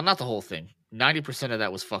thing. Not the whole thing. 90% of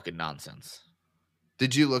that was fucking nonsense.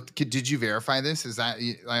 Did you verify this? Is that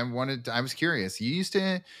I was curious. You used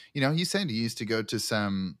to, you said you used to go to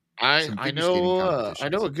some I know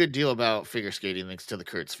a good deal about figure skating thanks to the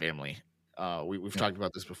Kurtz family. We've talked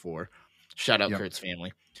about this before. Shout out Kurtz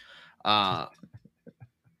family. A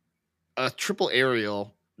triple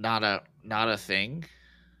aerial, not a thing.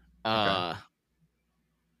 Okay.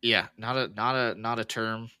 Yeah, not a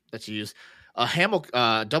term that's used. A hamel,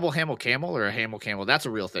 double hamel camel or a hamel camel. That's a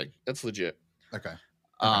real thing. That's legit. Okay.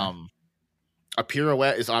 A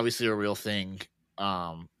pirouette is obviously a real thing.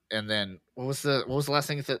 And then what was the last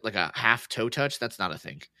thing? Like a half toe touch? That's not a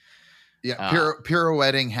thing. Yeah,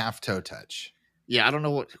 pirouetting half toe touch. Yeah, I don't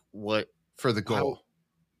know what for the goal.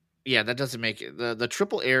 Yeah, that doesn't make it. The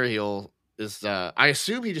triple aerial is. I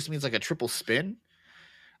assume he just means like a triple spin.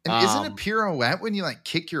 And isn't a pirouette when you like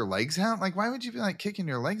kick your legs out? Like, why would you be like kicking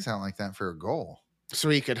your legs out like that for a goal? So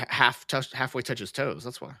he could halfway touch his toes.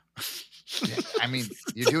 That's why. Yeah, I mean,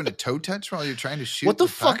 you're doing a toe touch while you're trying to shoot. What the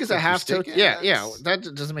fuck is a half toe? Yeah, that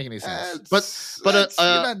doesn't make any sense. But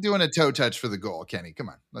you're not doing a toe touch for the goal, Kenny. Come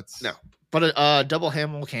on, no. But a double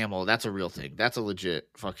hamel camel, that's a real thing. That's a legit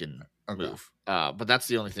fucking move. But that's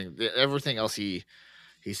the only thing. Everything else he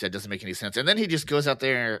said doesn't make any sense. And then he just goes out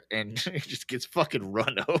there and he just gets fucking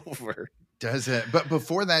run over. Does it? But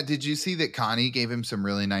before that, did you see that Connie gave him some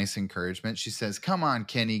really nice encouragement? She says, "Come on,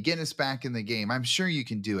 Kenny, get us back in the game. I'm sure you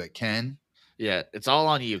can do it, Ken." Yeah, it's all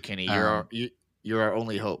on you, Kenny. You're our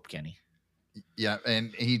only hope, Kenny. Yeah,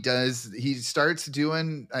 and he does. He starts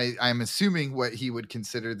doing. I'm assuming what he would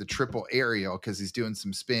consider the triple aerial because he's doing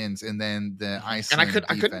some spins, and then the Iceland. And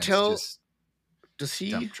I couldn't tell. Does he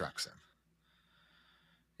dump trucks him?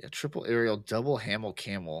 Yeah, triple aerial, double hamel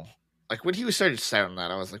camel. Like when he started shouting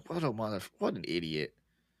that, I was like, what an idiot!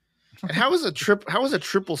 And how is a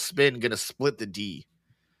triple spin gonna split the D?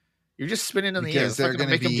 You're just spinning in the air. It's not gonna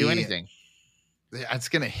make him do anything. It's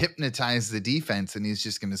going to hypnotize the defense, and he's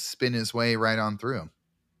just going to spin his way right on through.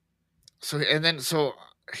 So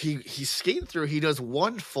he's skating through. He does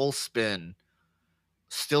one full spin,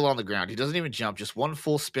 still on the ground. He doesn't even jump, just one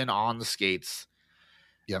full spin on the skates.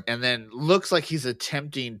 Yep. And then looks like he's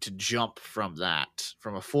attempting to jump from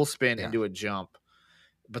a full spin into a jump,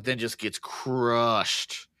 but then just gets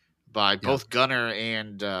crushed by both Gunnar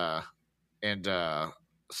and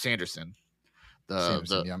Sanderson,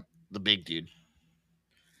 the big dude.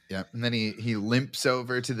 Yeah, and then he limps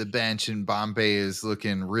over to the bench, and Bombay is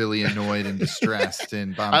looking really annoyed and distressed.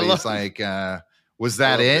 And Bombay's like, Was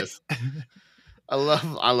that love it? this. I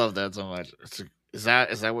love that so much. Is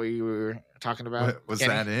that what you were talking about? Was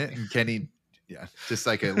Kenny? that it? And Kenny, yeah, just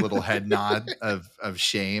like a little head nod of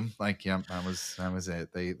shame. Like, yeah, that was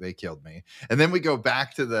it. They killed me. And then we go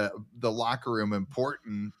back to the locker room and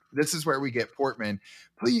this is where we get Portman.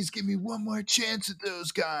 Please give me one more chance at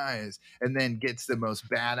those guys. And then gets the most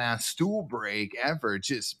badass stool break ever.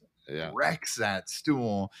 Just wrecks that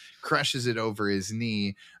stool, crushes it over his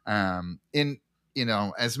knee. As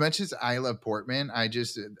much as I love Portman, I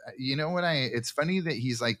just, it's funny that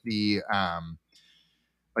he's like the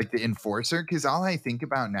enforcer, because all I think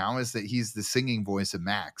about now is that he's the singing voice of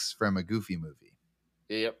Max from a Goofy movie.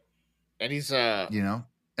 Yep. And he's, and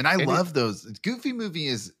I love those. Goofy movie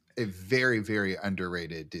is a very, very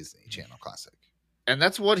underrated Disney Channel classic. And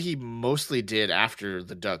that's what he mostly did after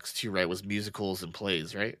the Ducks too, right? Was musicals and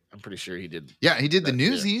plays, right? I'm pretty sure he did. Yeah, he did the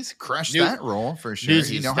Newsies. Crushed that role for sure.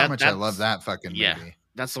 Newsies, you know how much I love that fucking movie.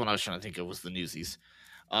 That's the one I was trying to think of, was the Newsies.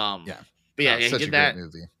 But he such did a that. Great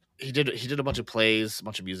movie. He did a bunch of plays, a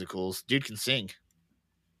bunch of musicals. Dude can sing.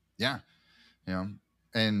 Yeah.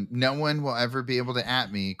 And no one will ever be able to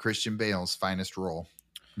at me Christian Bale's finest role,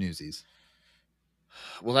 Newsies.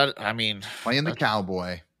 Well, playing the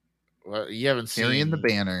cowboy. Well, you haven't seen carrying the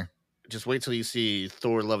banner. Just wait till you see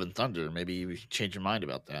Thor: Love and Thunder. Maybe you change your mind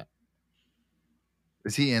about that.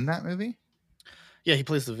 Is he in that movie? Yeah, he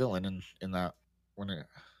plays the villain in that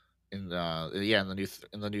in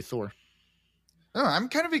the new Thor. Oh, I'm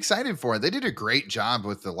kind of excited for it. They did a great job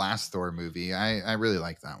with the last Thor movie. I really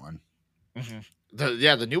like that one. Mm-hmm.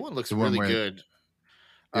 The new one looks really good.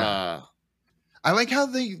 Yeah. I like how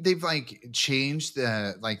they've like changed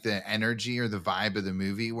the energy or the vibe of the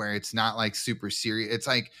movie, where it's not like super serious. It's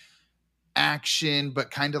like action, but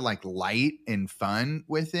kind of like light and fun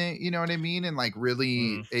with it. You know what I mean? And like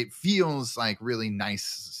really, it feels like really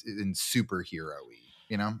nice and superhero-y.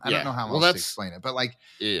 I don't know how else to explain it, but like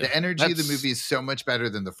the energy of the movie is so much better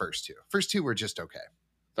than the first two. First two were just okay.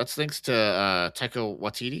 That's thanks to Taika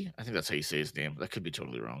Waititi. I think that's how you say his name. That could be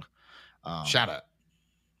totally wrong. Shout out.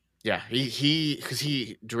 Yeah,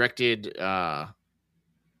 he directed what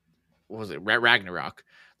was it, Ragnarok,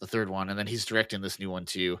 the third one, and then he's directing this new one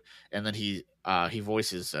too, and then he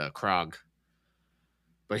voices Krog.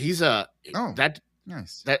 But he's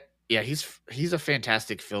nice. He's a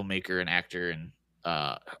fantastic filmmaker and actor, and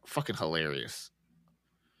fucking hilarious.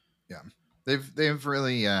 Yeah, they've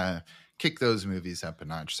really kicked those movies up a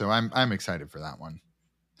notch, so I'm excited for that one.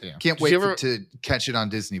 Yeah, can't wait to catch it on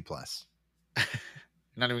Disney Plus.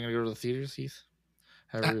 Not even gonna go to the theaters, Heath?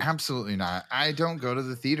 Absolutely not. I don't go to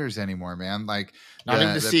the theaters anymore, man. Like not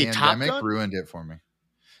even to see pandemic Top Gun? Ruined it for me.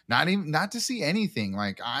 Not to see anything.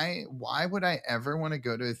 Like why would I ever want to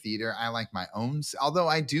go to a theater? I like my own. Although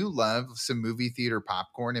I do love some movie theater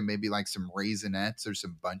popcorn and maybe like some Raisinets or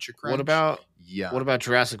some Bunch of Crunch. What about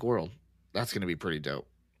Jurassic World? That's gonna be pretty dope.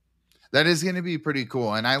 That is going to be pretty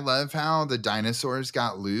cool. And I love how the dinosaurs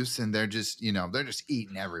got loose and they're just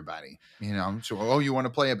eating everybody, So, you want to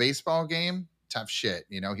play a baseball game? Tough shit.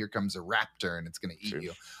 Here comes a raptor and it's going to eat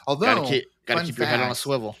you. Although gotta keep your head on a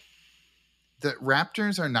swivel. The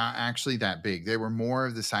raptors are not actually that big. They were more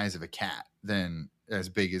of the size of a cat than as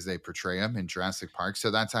big as they portray them in Jurassic Park.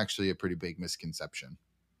 So that's actually a pretty big misconception.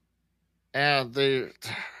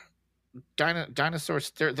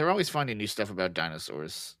 Dinosaurs, they're always finding new stuff about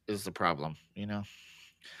dinosaurs is the problem,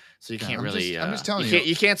 so you can't I'm just telling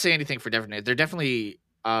you can't say anything for definite. They're definitely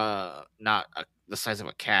not the size of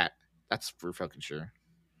a cat, that's for fucking sure.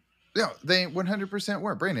 Yeah, they 100%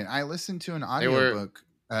 were. Brandon, I listened to an audiobook.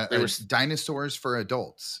 They were dinosaurs for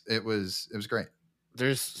adults. It was great.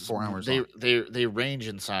 There's 4 hours they range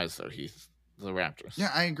in size though, Heath, the raptors.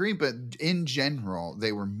 Yeah, I agree, but in general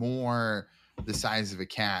they were more the size of a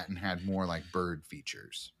cat and had more like bird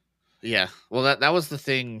features. Yeah, well that was the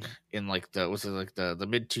thing in like the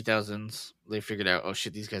mid 2000s. They figured out, oh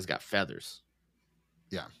shit, these guys got feathers.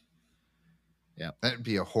 Yeah, that'd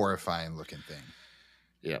be a horrifying looking thing.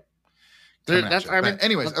 Yeah,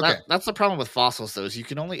 anyways, okay. That's the problem with fossils though, is you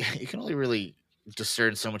can only really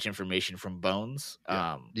discern so much information from bones.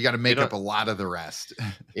 You got to make up a lot of the rest.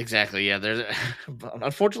 Exactly. Yeah,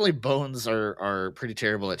 unfortunately bones are pretty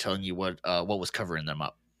terrible at telling you what was covering them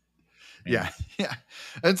up. Yeah.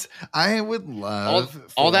 I would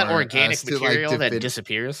love all that organic material that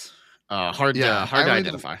disappears. Hard to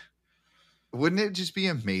identify. Wouldn't it just be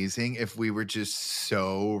amazing if we were just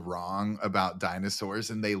so wrong about dinosaurs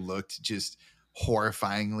and they looked just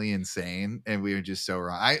horrifyingly insane and we were just so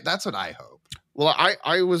wrong? That's what I hope. Well,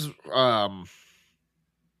 I was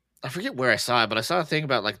I forget where I saw it, but I saw a thing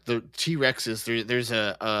about like the T-Rexes. There's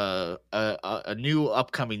a new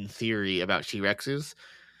upcoming theory about T-Rexes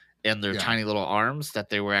and their Yeah. tiny little arms, that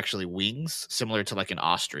they were actually wings, similar to like an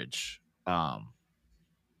ostrich.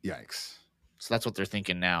 Yikes. So that's what they're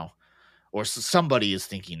thinking now, or somebody is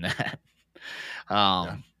thinking that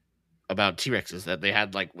about T-Rexes, that they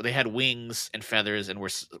had wings and feathers and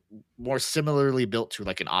were more similarly built to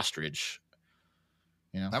like an ostrich.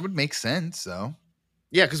 You know, That would make sense, though.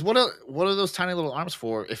 yeah, because what are those tiny little arms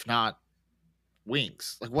for if not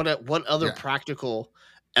wings? Like what other practical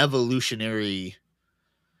evolutionary?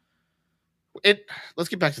 Let's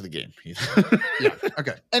get back to the game. Yeah.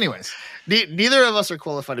 Okay. Anyways, neither of us are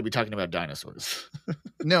qualified to be talking about dinosaurs.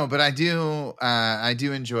 no, but I do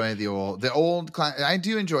enjoy the old. I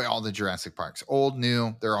do enjoy all the Jurassic Parks, old,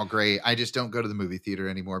 new. They're all great. I just don't go to the movie theater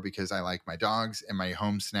anymore because I like my dogs and my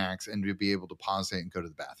home snacks, and to be able to pause it and go to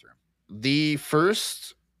the bathroom. The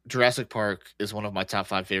first Jurassic Park is one of my top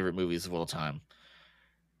 5 favorite movies of all time.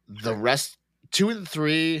 The rest, 2 and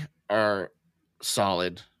 3, are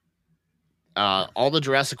solid. All the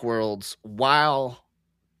Jurassic Worlds, while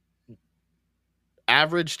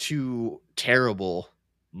average to terrible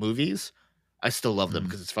movies, I still love them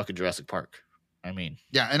because it's fucking Jurassic Park. I mean,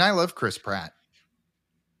 yeah, and I love Chris Pratt.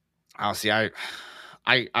 Oh, see, I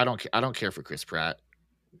don't care for Chris Pratt.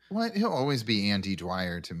 What? He'll always be Andy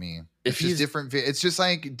Dwyer to me. It's just different. It's just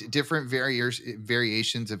like different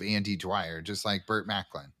variations of Andy Dwyer, just like Burt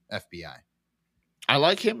Macklin, FBI. I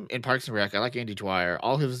like him in Parks and Rec. I like Andy Dwyer.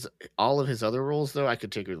 All of his other roles, though, I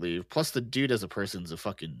could take or leave. Plus, the dude as a person's a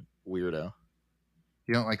fucking weirdo.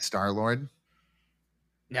 You don't like Star-Lord?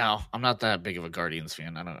 No, I'm not that big of a Guardians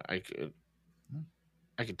fan. I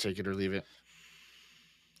could take it or leave it.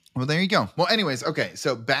 Well, there you go. Well, anyways, okay.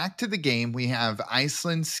 So back to the game. We have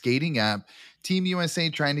Iceland skating up, Team USA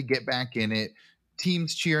trying to get back in it.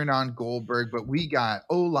 Teams cheering on Goldberg, but we got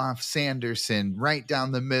Olaf Sanderson right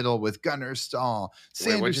down the middle with Gunnar Stahl.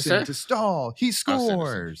 Sanderson to Stahl. He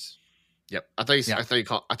scores. Yep. I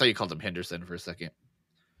thought you called him Henderson for a second.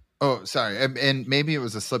 Oh, sorry. And maybe it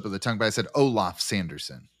was a slip of the tongue, but I said Olaf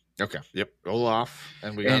Sanderson. Okay. Yep. Olaf.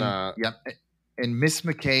 And we got yep. And Miss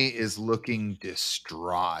McKay is looking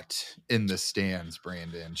distraught in the stands,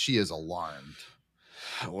 Brandon. She is alarmed.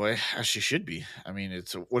 Well, as she should be. I mean,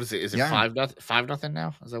 what is it? Is it 5-0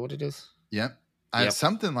 now? Is that what it is? Yep.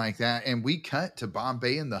 Something like that. And we cut to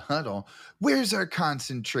Bombay in the huddle. Where's our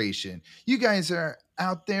concentration? You guys are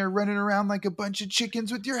out there running around like a bunch of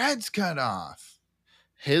chickens with your heads cut off.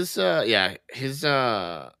 His pep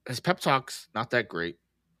talk's not that great.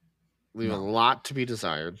 Leave a lot to be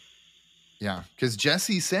desired. Yeah, because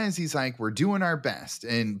Jesse says, he's like, we're doing our best.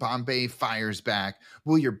 And Bombay fires back,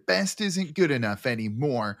 well, your best isn't good enough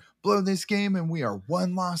anymore. Blow this game and we are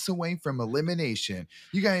 1 loss away from elimination.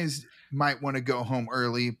 You guys might want to go home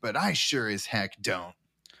early, but I sure as heck don't.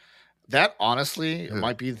 That honestly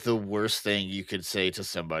might be the worst thing you could say to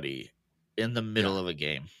somebody in the middle of a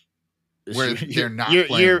game. Where they're not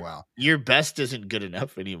playing well. Your best isn't good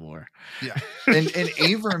enough anymore. Yeah. And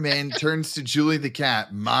Averman turns to Julie the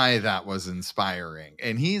cat. My, that was inspiring.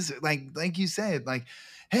 And he's like you said, like,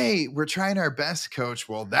 hey, we're trying our best, coach.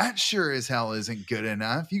 Well, that sure as hell isn't good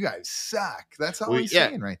enough. You guys suck. That's all he's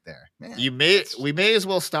saying right there. Man, we may as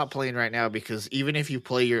well stop playing right now, because even if you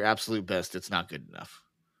play your absolute best, it's not good enough.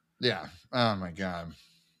 Yeah. Oh my God.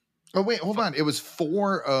 Oh, wait, hold on. It was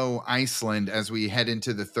 4-0 Iceland as we head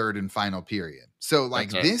into the third and final period. So,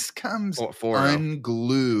 this comes 4-0.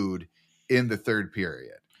 Unglued in the third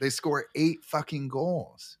period. They score 8 fucking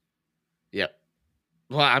goals. Yep.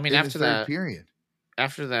 Well, I mean, after that period,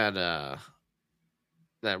 after that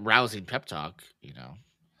rousing pep talk,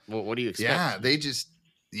 what do you expect?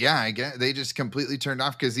 I guess they just completely turned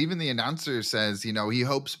off, because even the announcer says, he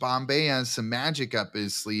hopes Bombay has some magic up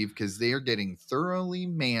his sleeve because they are getting thoroughly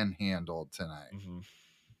manhandled tonight. Mm-hmm.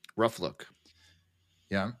 Rough look.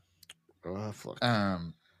 Yeah. Rough look.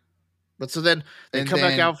 But so then they come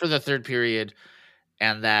back out for the third period,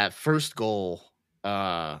 and that first goal,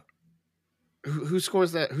 who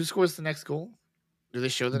scores that? Who scores the next goal? Do they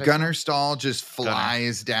show the next Gunnar Stahl just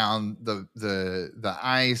flies down the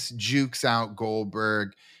ice, jukes out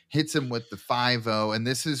Goldberg, hits him with the 5-0. And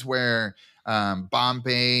this is where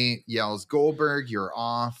Bombay yells, Goldberg, you're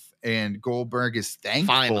off. And Goldberg is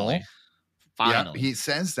thankful. Finally. Yeah, he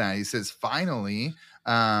says that. He says, finally.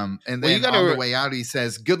 And then on the way out, he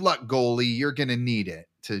says, good luck, goalie. You're going to need it,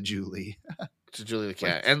 to Julie. To Julie the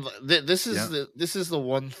cat. And this is the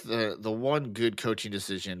one good coaching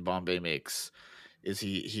decision Bombay makes. Is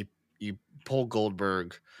he pull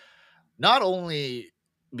Goldberg, not only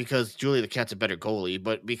because Julie the cat's a better goalie,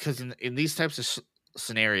 but because in these types of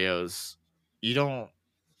scenarios, you don't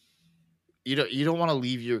want to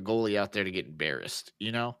leave your goalie out there to get embarrassed.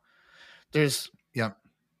 There's Yep.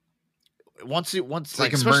 once It's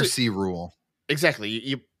like a especially mercy rule.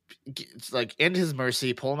 exactly it's like end his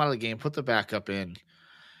mercy, pull him out of the game, put the backup in.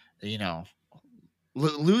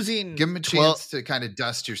 Losing Give him a 12 chance to kind of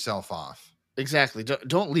dust yourself off. exactly.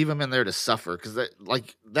 Don't leave him in there to suffer because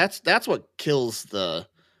that's what kills the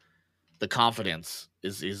confidence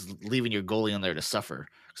is leaving your goalie in there to suffer.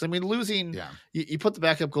 Because I mean, losing, Yeah. you put the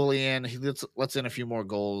backup goalie in, he lets in a few more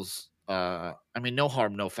goals. I mean, no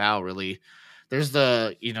harm, no foul, really. There's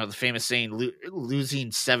the famous saying,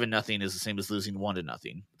 losing 7-0 is the same as losing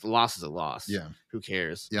 1-0. The loss is a loss. Yeah. Who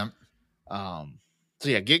cares? Yeah. So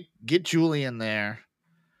yeah, get Julie in there.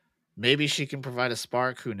 Maybe she can provide a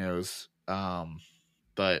spark. Who knows?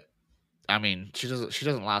 But I mean, she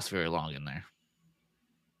doesn't last very long in there.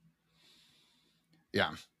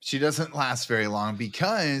 Yeah, she doesn't last very long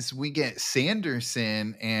because we get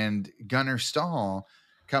Sanderson and Gunnar Stahl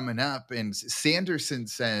coming up, and Sanderson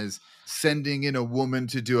says, "Sending in a woman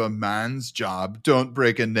to do a man's job, don't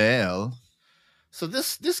break a nail." So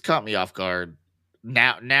this caught me off guard.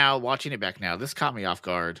 Now watching it back now, this caught me off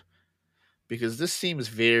guard because this seems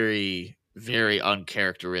very, very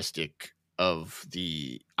uncharacteristic of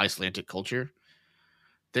the Icelandic culture.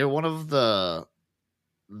 They're one of the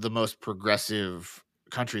most progressive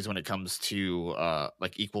countries when it comes to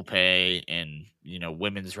like equal pay and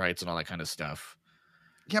women's rights and all that kind of stuff.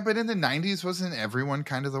 Yeah, but in the 90s, wasn't everyone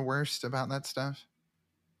kind of the worst about that stuff?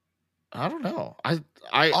 I don't know.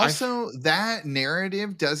 That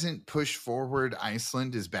narrative doesn't push forward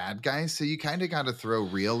Iceland as bad guys, so you kind of got to throw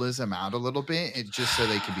realism out a little bit, just so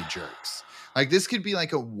they can be jerks. Like this could be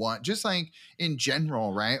like just like in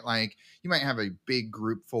general, right? Like you might have a big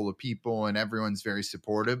group full of people and everyone's very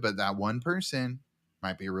supportive, but that one person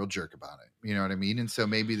might be a real jerk about it. You know what I mean? And so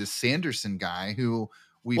maybe the Sanderson guy, who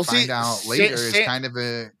we find out later is kind of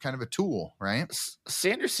a tool, right?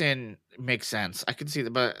 Sanderson makes sense. I can see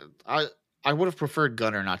that, but I would have preferred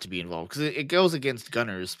Gunnar not to be involved because it goes against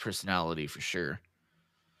Gunnar's personality for sure.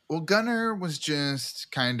 Well, Gunnar was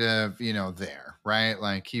just kind of, there, right?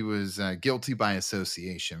 Like he was guilty by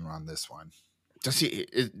association on this one.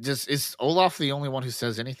 Is Olaf the only one who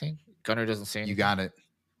says anything? Gunnar doesn't say anything? You got it.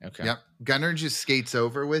 Okay. Yep. Gunnar just skates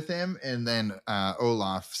over with him, and then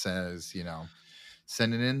Olaf says,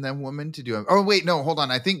 sending in that woman to do it. Oh, wait, no, hold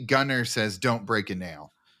on. I think Gunnar says, don't break a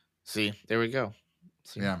nail. See, there we go.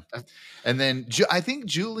 Yeah. And then I think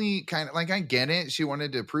Julie kind of I get it. She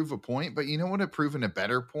wanted to prove a point, but you know what? Proving a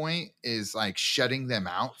better point is like shutting them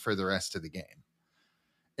out for the rest of the game.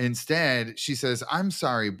 Instead, she says, "I'm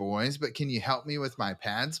sorry, boys, but can you help me with my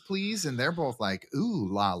pads, please?" And they're both like, "Ooh,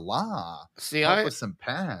 la la." See, help with some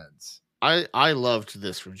pads. I loved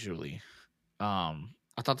this from Julie. I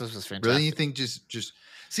thought this was fantastic. Really, you think just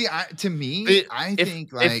see? I think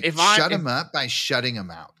shut him up by shutting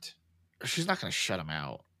him out. She's not going to shut him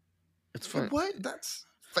out. It's fun. What?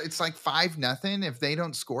 It's like 5-0. If they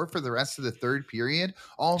don't score for the rest of the third period,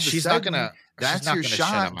 all of a sudden, that's your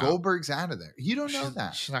shot. Goldberg's out of there. You don't know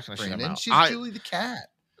that. She's not going to shut him out. She's Julie the cat.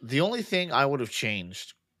 The only thing I would have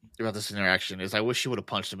changed about this interaction is I wish she would have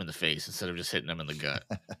punched him in the face instead of just hitting him in the gut.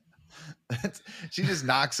 She just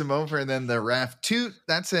knocks him over, and then the ref toot.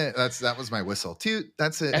 That's it. That was my whistle. Toot.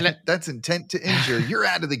 That's it. That's intent to injure. You're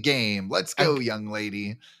out of the game. Let's go, young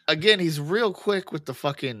lady. Again, he's real quick with the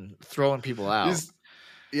fucking throwing people out.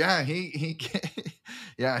 He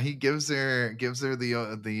gives her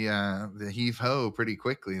the heave ho pretty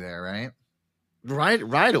quickly there, right?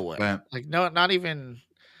 Right away. But, no, not even.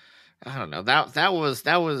 I don't know. That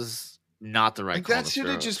was not the right call. That should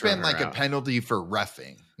have just been like a penalty for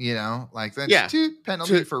roughing, like that's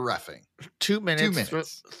penalty for roughing. 2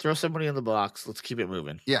 minutes. Throw somebody in the box. Let's keep it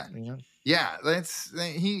moving. Yeah. Yeah.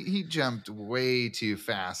 He jumped way too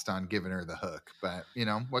fast on giving her the hook, but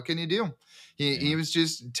what can you do? He was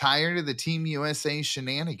just tired of the Team USA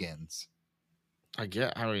shenanigans. I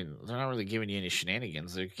mean, they're not really giving you any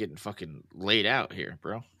shenanigans. They're getting fucking laid out here,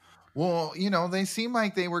 bro. Well, they seem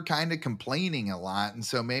like they were kind of complaining a lot. And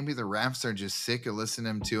so maybe the refs are just sick of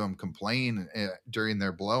listening to them complain during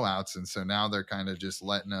their blowouts. And so now they're kind of just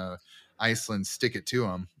letting Iceland stick it to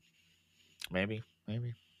them. Maybe.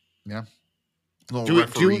 Yeah. A little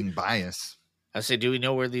refereeing bias. I say, do we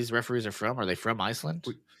know where these referees are from? Are they from Iceland?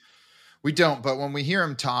 We don't, but when we hear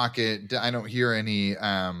them talk, I don't hear any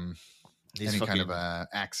kind of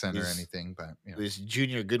accent or anything. But these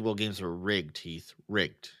junior Goodwill games are rigged, Heath.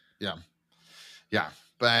 Rigged. Yeah.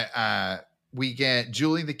 But we get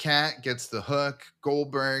Julie the cat gets the hook.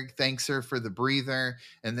 Goldberg thanks her for the breather.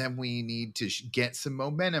 And then we need to get some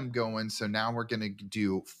momentum going. So now we're going to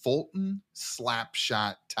do Fulton slap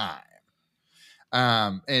shot time.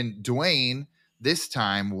 And Dwayne this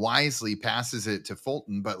time wisely passes it to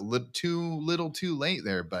Fulton, but too little too late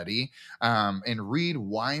there, buddy. And Reed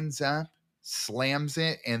winds up, slams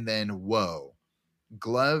it, and then whoa.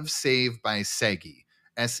 Glove save by Seggy.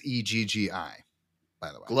 Seggi,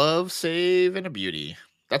 by the way. Glove save and a beauty.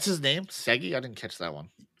 That's his name? Seggy? I didn't catch that one.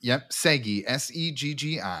 Yep, Seggy,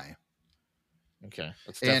 Seggi. Okay.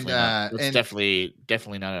 That's definitely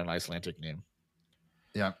definitely not an Icelandic name.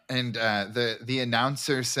 Yeah, and the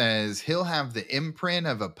announcer says he'll have the imprint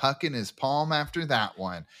of a puck in his palm after that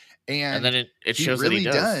one, and then it shows really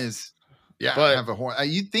that he does. Yeah, but have a horn.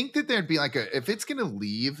 You'd think that there'd be like if it's gonna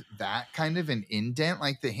leave that kind of an indent,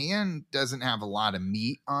 like the hand doesn't have a lot of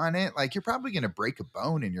meat on it, like you're probably gonna break a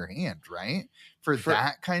bone in your hand, right? For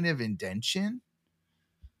that kind of indention,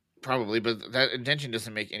 probably, but that indention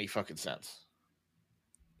doesn't make any fucking sense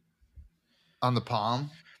on the palm.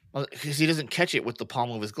 Well, because he doesn't catch it with the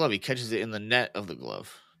palm of his glove. He catches it in the net of the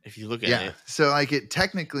glove. If you look at it. So like it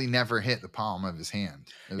technically never hit the palm of his hand.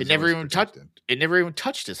 It never even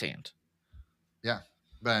touched his hand. Yeah.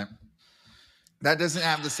 But that doesn't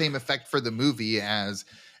have the same effect for the movie as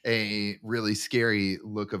a really scary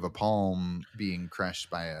look of a palm being crushed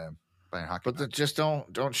by a hockey. But just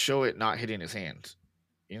don't show it not hitting his hand.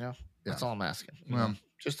 You know? That's all I'm asking. Well,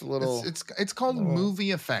 just a little it's called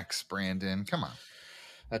movie effects, Brandon. Come on.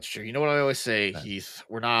 That's true. You know what I always say, Heath?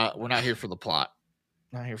 We're not here for the plot.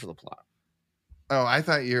 Not here for the plot. Oh, I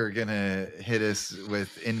thought you were gonna hit us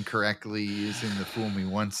with incorrectly using the "fool me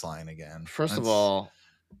once" line again. First of all,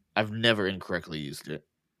 I've never incorrectly used it.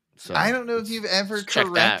 So I don't know if you've ever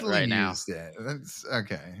correctly used it. That's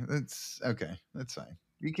okay. That's fine.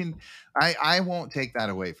 You can. I won't take that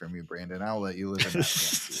away from you, Brandon. I'll let you live in that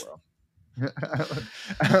fantasy world.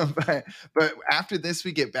 But after this,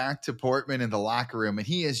 we get back to Portman in the locker room, and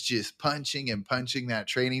he is just punching that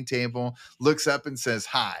training table. Looks up and says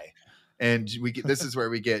hi, and this is where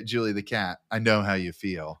we get Julie the cat. I know how you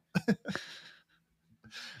feel.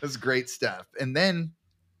 That's great stuff. And then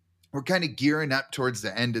we're kind of gearing up towards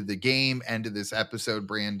the end of the game, end of this episode,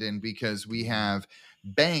 Brandon, because we have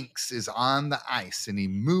Banks is on the ice and he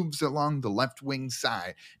moves along the left wing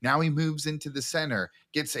side. Now he moves into the center,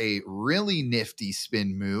 gets a really nifty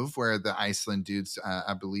spin move where the Iceland dudes,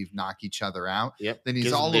 I believe, knock each other out. Yep. Then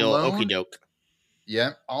he's all alone. Okey-doke.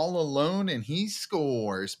 Yep, all alone, and he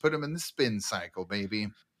scores. Put him in the spin cycle, baby.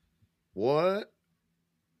 What?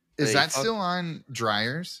 Is that still on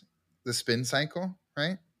Dryers? The spin cycle,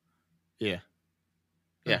 right? Yeah.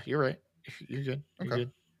 Yeah, you're right. You're good. You're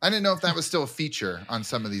good. I didn't know if that was still a feature on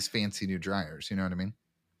some of these fancy new dryers. You know what I mean?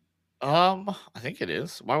 I think it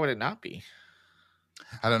is. Why would it not be?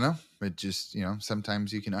 I don't know. It just,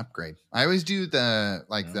 sometimes you can upgrade. I always do the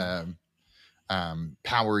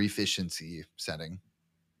power efficiency setting.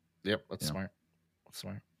 Yep, that's smart. That's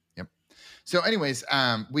smart. Yep. So anyways,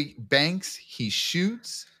 Banks, he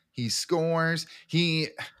shoots, he scores, he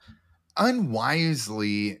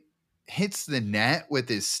unwisely hits the net with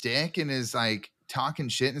his stick and is like talking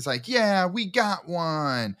shit, and it's like, yeah, we got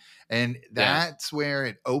one. And that's where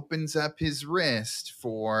it opens up his wrist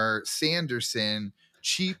for Sanderson.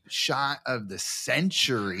 Cheap shot of the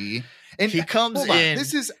century. And he comes in.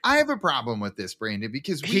 I have a problem with this, Brandon,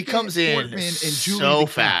 because he comes in and so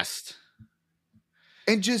fast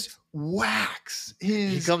and just whacks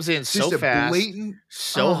his. He comes in so fast, blatant,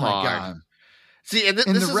 so hard. God. See, and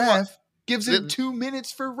the ref gives him 2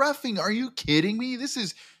 minutes for roughing. Are you kidding me? This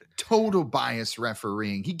is total bias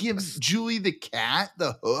refereeing. He gives Julie the cat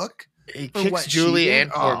the hook. He kicks Julie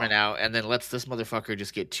and Portman out, and then lets this motherfucker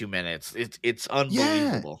just get 2 minutes. It's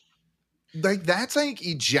unbelievable. Yeah. Like that's like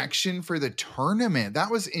ejection for the tournament. That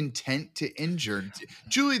was intent to injure.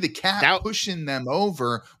 Julie the cat pushing them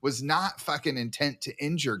over was not fucking intent to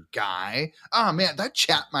injure, guy. Oh man, that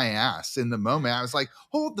chapped my ass in the moment. I was like,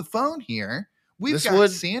 hold the phone here. We've got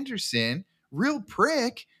Sanderson, real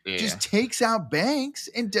prick, just takes out Banks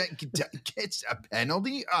and gets a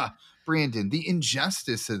penalty. Brandon, the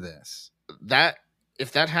injustice of this.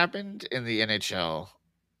 If that happened in the NHL,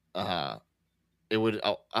 it would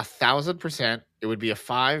 1,000%. It would be a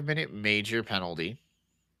 5-minute major penalty,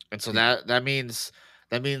 and so that means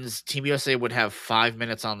Team USA would have 5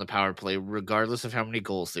 minutes on the power play, regardless of how many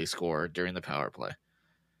goals they score during the power play.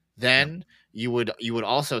 Then you would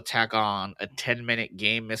also tack on a 10-minute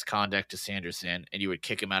game misconduct to Sanderson, and you would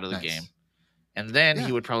kick him out of the game, and then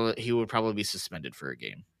he would probably be suspended for a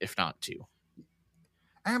game, if not 2.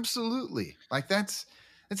 Absolutely, like that's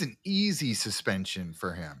That's an easy suspension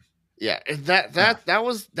for him. Yeah, and that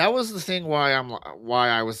was the thing why I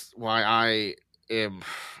am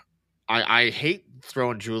I hate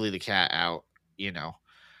throwing Julie the cat out, you know,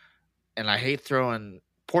 and I hate throwing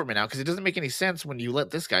Portman out because it doesn't make any sense when you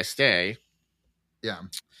let this guy stay. Yeah.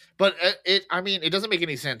 But it doesn't make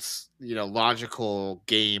any sense, you know, logical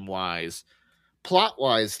game wise. Plot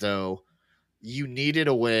wise, though, you needed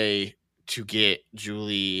a way to get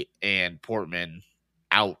Julie and Portman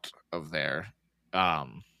out of there.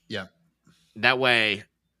 Yeah. That way,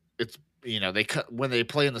 it's, you know, when they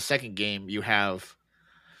play in the second game, you have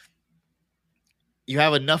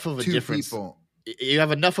enough of a Two difference. people. You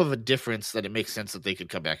have enough of a difference that it makes sense that they could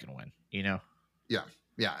come back and win. You know. Yeah.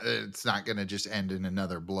 Yeah, it's not going to just end in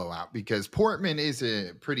another blowout because Portman is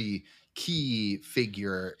a pretty key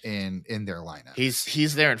figure in their lineup.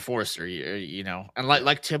 He's their enforcer, you know, and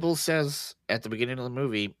like Tibble says at the beginning of the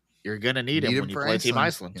movie, you're gonna need him when you play Team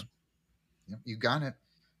Iceland. Yeah. You got it.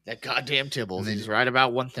 That goddamn Tibbles, he's right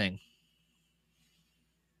about one thing.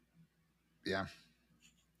 Yeah,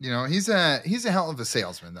 you know, he's a hell of a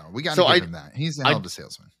salesman, though. We got to give him that. He's a hell of a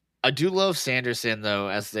salesman. I do love Sanderson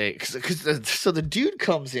though, so the dude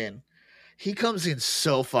comes in. He comes in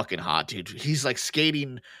so fucking hot, dude. He's like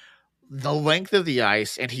skating the length of the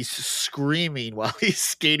ice and he's screaming while he's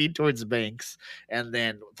skating towards Banks. And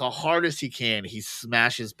then the hardest he can, he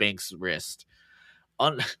smashes Banks' wrist.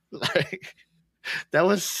 Like, that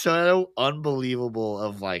was so unbelievable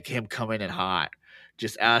of like him coming in hot.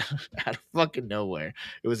 Just out of fucking nowhere.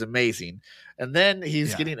 It was amazing. And then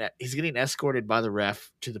he's getting escorted by the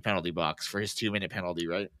ref to the penalty box for his 2-minute penalty,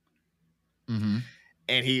 right? Mm-hmm.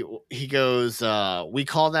 And he goes, we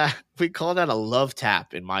call that a love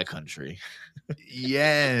tap in my country.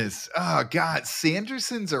 Yes. Oh God,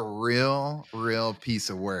 Sanderson's a real piece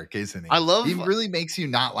of work, isn't he? He really makes you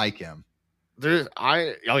not like him. He's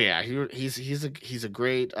a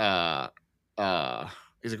great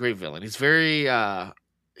he's a great villain. He's very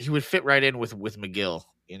he would fit right in with McGill,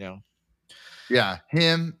 you know. Yeah,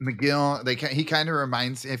 him, McGill. He kind of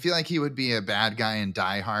reminds. I feel like he would be a bad guy in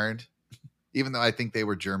Die Hard, even though I think they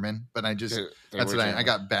were German. But I got.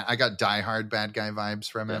 I got Die Hard bad guy vibes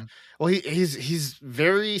from him. Well, he's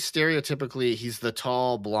very stereotypically. He's the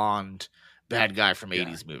tall blonde bad guy from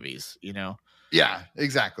 80s movies, you know. Yeah,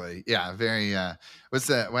 exactly. Yeah, very. What's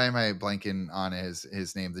that? Why am I blanking on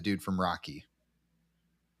his name? The dude from Rocky.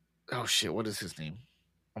 Oh shit! What is his name?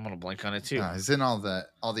 I'm gonna blank on it too. He's in all the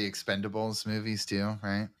Expendables movies too,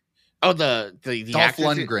 right? Oh, the Dolph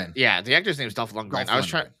Lundgren. Yeah, the actor's name is Dolph Lundgren. I was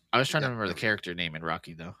trying to remember the character name in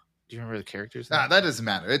Rocky though. Do you remember the character's name? That doesn't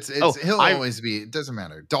matter. He'll always be. It doesn't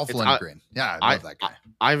matter. Dolph Lundgren. I love that guy.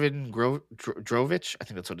 Ivan Drovich. I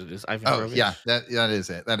think that's what it is. Ivan Drovich. Yeah, that is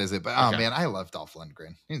it. That is it. But oh man, I love Dolph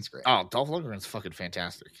Lundgren. He's great. Oh, Dolph Lundgren's fucking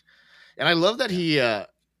fantastic, and I love that he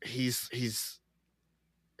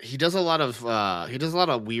does a lot of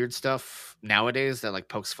weird stuff nowadays that like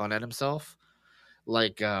pokes fun at himself.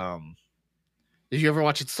 Like, did you ever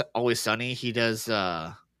watch It's Always Sunny? He does.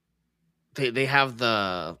 They have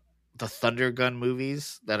the Thunder Gun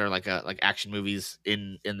movies that are like action movies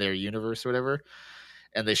in their universe or whatever,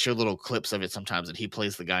 and they show little clips of it sometimes, and he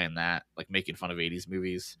plays the guy in that, like making fun of 80s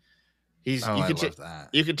movies. I love that.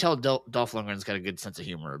 You can tell Dolph Lundgren's got a good sense of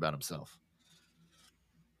humor about himself.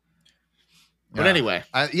 But anyway,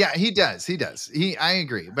 he does. I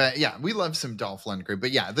agree. But yeah, we love some Dolph Lundgren.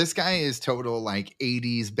 But yeah, this guy is total like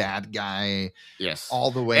 80s bad guy. Yes,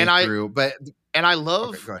 all the way through. I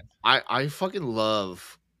love. Okay, go ahead. I fucking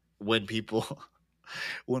love when people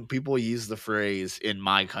use the phrase "in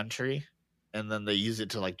my country" and then they use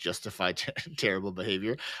it to like justify terrible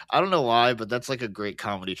behavior. I don't know why, but that's like a great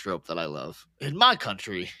comedy trope that I love. In my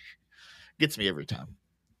country, gets me every time.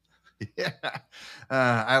 Yeah,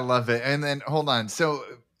 I love it. And then hold on. So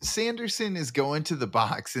Sanderson is going to the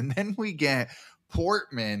box, and then we get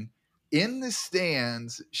Portman in the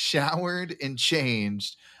stands, showered and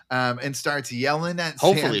changed, and starts yelling at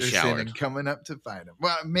Sanderson and coming up to fight him.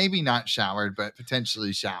 Well, maybe not showered, but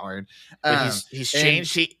potentially showered. But he's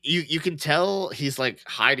changed. You can tell he's like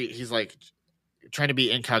hiding. He's like trying to be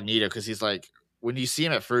incognito because he's like, when you see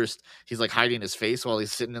him at first, he's like hiding his face while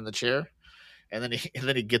he's sitting in the chair. And then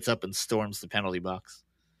he gets up and storms the penalty box.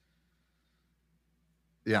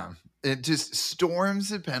 Yeah, it just storms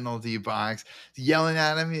the penalty box, yelling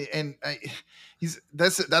at him, and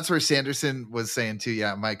that's where Sanderson was saying too.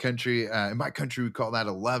 Yeah, in my country, we call that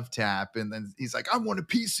a love tap. And then he's like, "I want a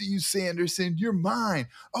piece of you, Sanderson. You're mine.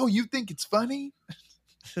 Oh, you think it's funny?"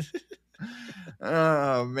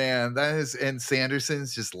 Oh man, and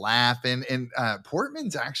Sanderson's just laughing, and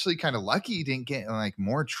Portman's actually kind of lucky he didn't get in like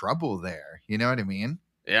more trouble there. You know what I mean?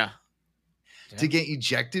 Yeah. To get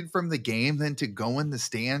ejected from the game, then to go in the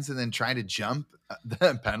stands and then try to jump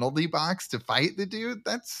the penalty box to fight the dude.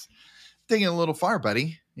 That's taking it a little far,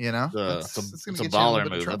 buddy. You know, It's going a to get you in a little baller bit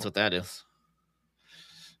of move. trouble. That's what that is.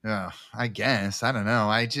 Yeah, I guess. I don't know.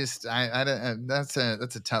 I don't, that's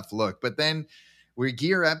a tough look. But then we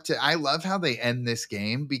gear up to. I love how they end this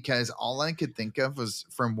game because all I could think of was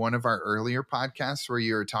from one of our earlier podcasts where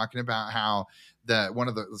you were talking about how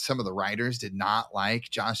some of the writers did not like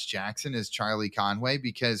Josh Jackson as Charlie Conway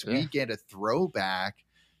because we get a throwback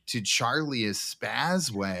to Charlie as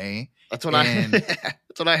Spazway. That's what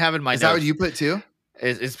that's what I have in my notes. Is that what you put too?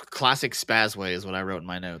 It's classic Spazway is what I wrote in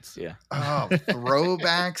my notes. Yeah. Oh,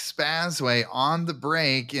 throwback Spazway on the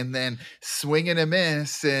break and then swing and a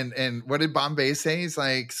miss. And what did Bombay say? He's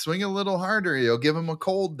like, swing a little harder. You'll give him a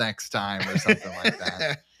cold next time or something like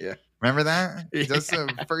that. Yeah. Remember that? Yeah. That's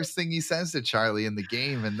the first thing he says to Charlie in the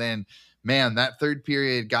game. And then, man, that third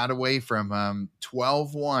period got away from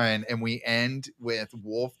 12-1. And we end with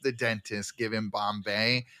Wolf the dentist giving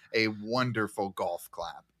Bombay a wonderful golf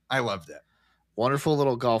clap. I loved it. Wonderful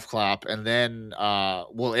little golf clap, and then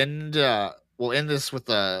we'll end this with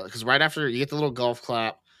because right after you get the little golf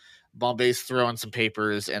clap, Bombay's throwing some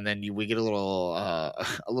papers, and then we get a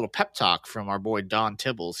little pep talk from our boy Don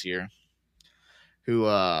Tibbles here, who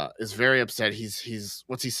is very upset. He's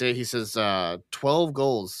what's he say? He says 12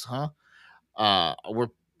 goals, huh?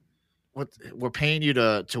 We're paying you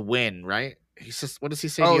to win, right? He says, what does he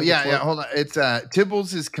say? Oh, yeah. Hold on. It's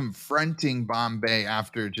Tibbles is confronting Bombay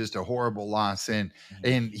after just a horrible loss. And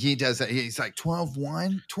he does that. He's like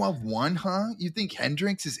 12-1, 12-1, huh? You think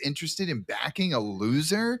Hendricks is interested in backing a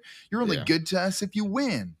loser? You're only good to us if you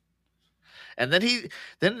win. And then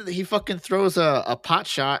he fucking throws a pot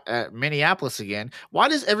shot at Minneapolis again. Why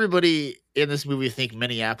does everybody in this movie think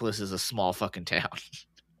Minneapolis is a small fucking town?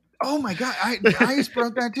 Oh my God. I just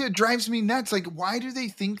broke that too. It drives me nuts. Like, why do they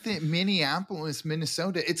think that Minneapolis,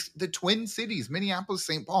 Minnesota, it's the Twin Cities, Minneapolis,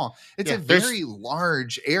 St. Paul. It's a very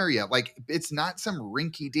large area. Like, it's not some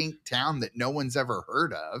rinky dink town that no one's ever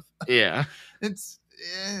heard of. Yeah. That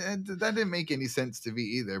didn't make any sense to me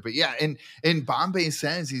either. But yeah. And Bombay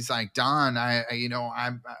says, he's like, Don, I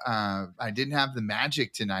didn't have the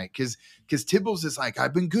magic tonight. Cause Tibbles is like,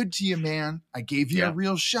 I've been good to you, man. I gave you a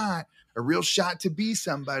real shot to be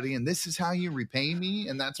somebody, and this is how you repay me.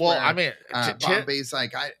 And that's Bombay's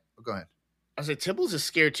like, go ahead. I say Tibbles is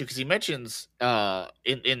scared too because he mentions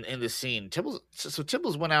in the scene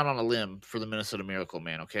Tibbles went out on a limb for the Minnesota Miracle,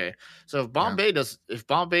 man. Okay, so if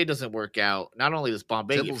Bombay doesn't work out, not only does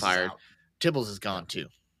Bombay get fired, Tibbles is gone too.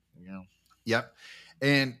 You know. Yep.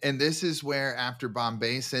 And this is where after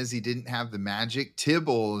Bombay says he didn't have the magic,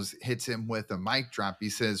 Tibbles hits him with a mic drop. He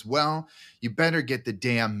says, well, you better get the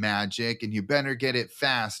damn magic and you better get it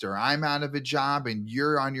fast or I'm out of a job and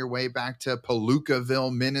you're on your way back to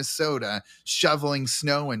Palookaville, Minnesota, shoveling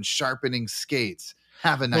snow and sharpening skates.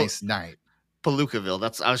 Have a nice night. Palookaville.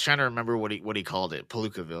 I was trying to remember what he called it.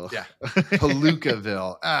 Palookaville. Yeah.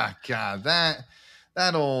 Palookaville. Ah, God, that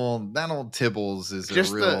old Tibbles is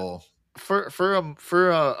just a real... For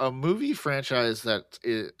a movie franchise that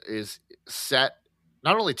is set,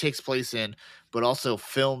 not only takes place in, but also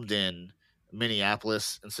filmed in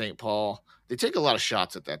Minneapolis and St. Paul, they take a lot of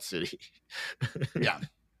shots at that city. Yeah,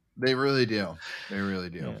 they really do. They really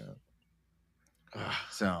do. Yeah.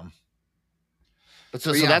 So that's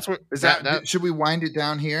where that should we wind it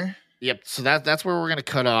down here? Yep. So that's where we're gonna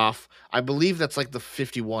cut off. I believe that's like the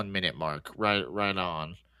 51-minute mark, right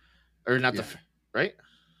on, or not right.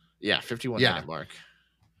 Yeah, 51-minute mark.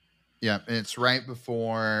 Yeah, it's right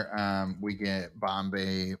before we get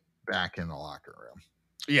Bombay back in the locker room.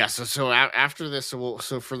 Yeah, so after this, so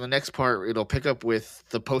for the next part, it'll pick up with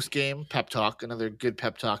the post-game pep talk, another good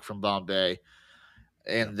pep talk from Bombay,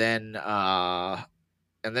 and then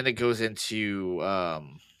it goes into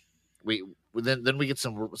we get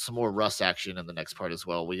some more Russ action in the next part as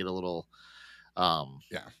well. We get a little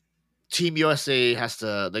Team USA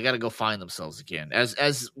they got to go find themselves again.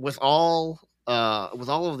 As with all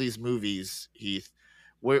of these movies, Heath,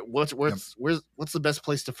 what's the best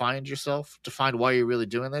place to find yourself, to find why you're really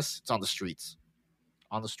doing this? It's on the streets.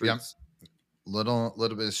 On the streets. Yep. Little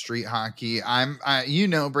bit of street hockey.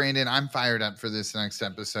 Brandon, I'm fired up for this next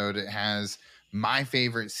episode. It has my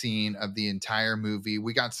favorite scene of the entire movie.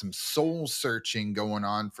 We got some soul searching going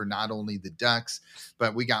on for not only the Ducks,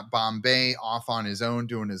 but we got Bombay off on his own,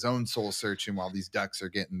 doing his own soul searching while these Ducks are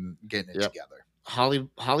getting it together.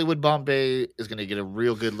 Hollywood Bombay is going to get a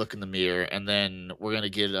real good look in the mirror, and then we're going to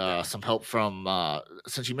get some help from,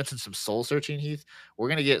 since you mentioned some soul searching, Heath, we're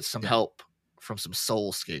going to get some help from some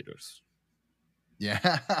soul skaters.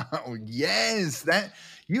 Yeah. Yes. That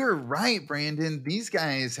you're right, Brandon. These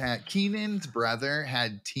guys had Keenan's brother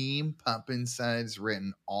had Team Pumpin' Suds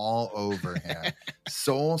written all over him.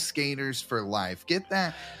 Soul Skaters for life. Get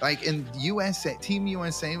that? Like in USA, Team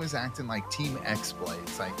USA was acting like Team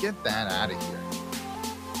X-Blades. Like, get that out of here.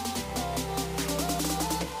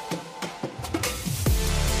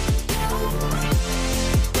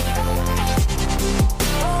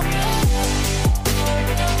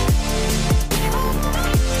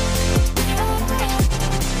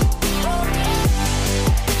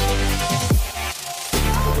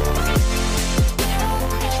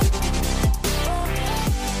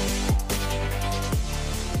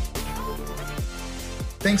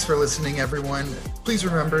 Thanks for listening, everyone. Please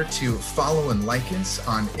remember to follow and like us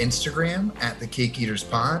on Instagram at The Cake Eaters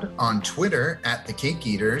Pod, on Twitter at The Cake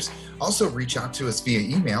Eaters. Also reach out to us via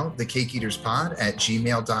email,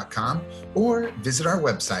 thecakeeaterspod@gmail.com, or visit our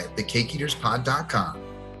website, thecakeeaterspod.com.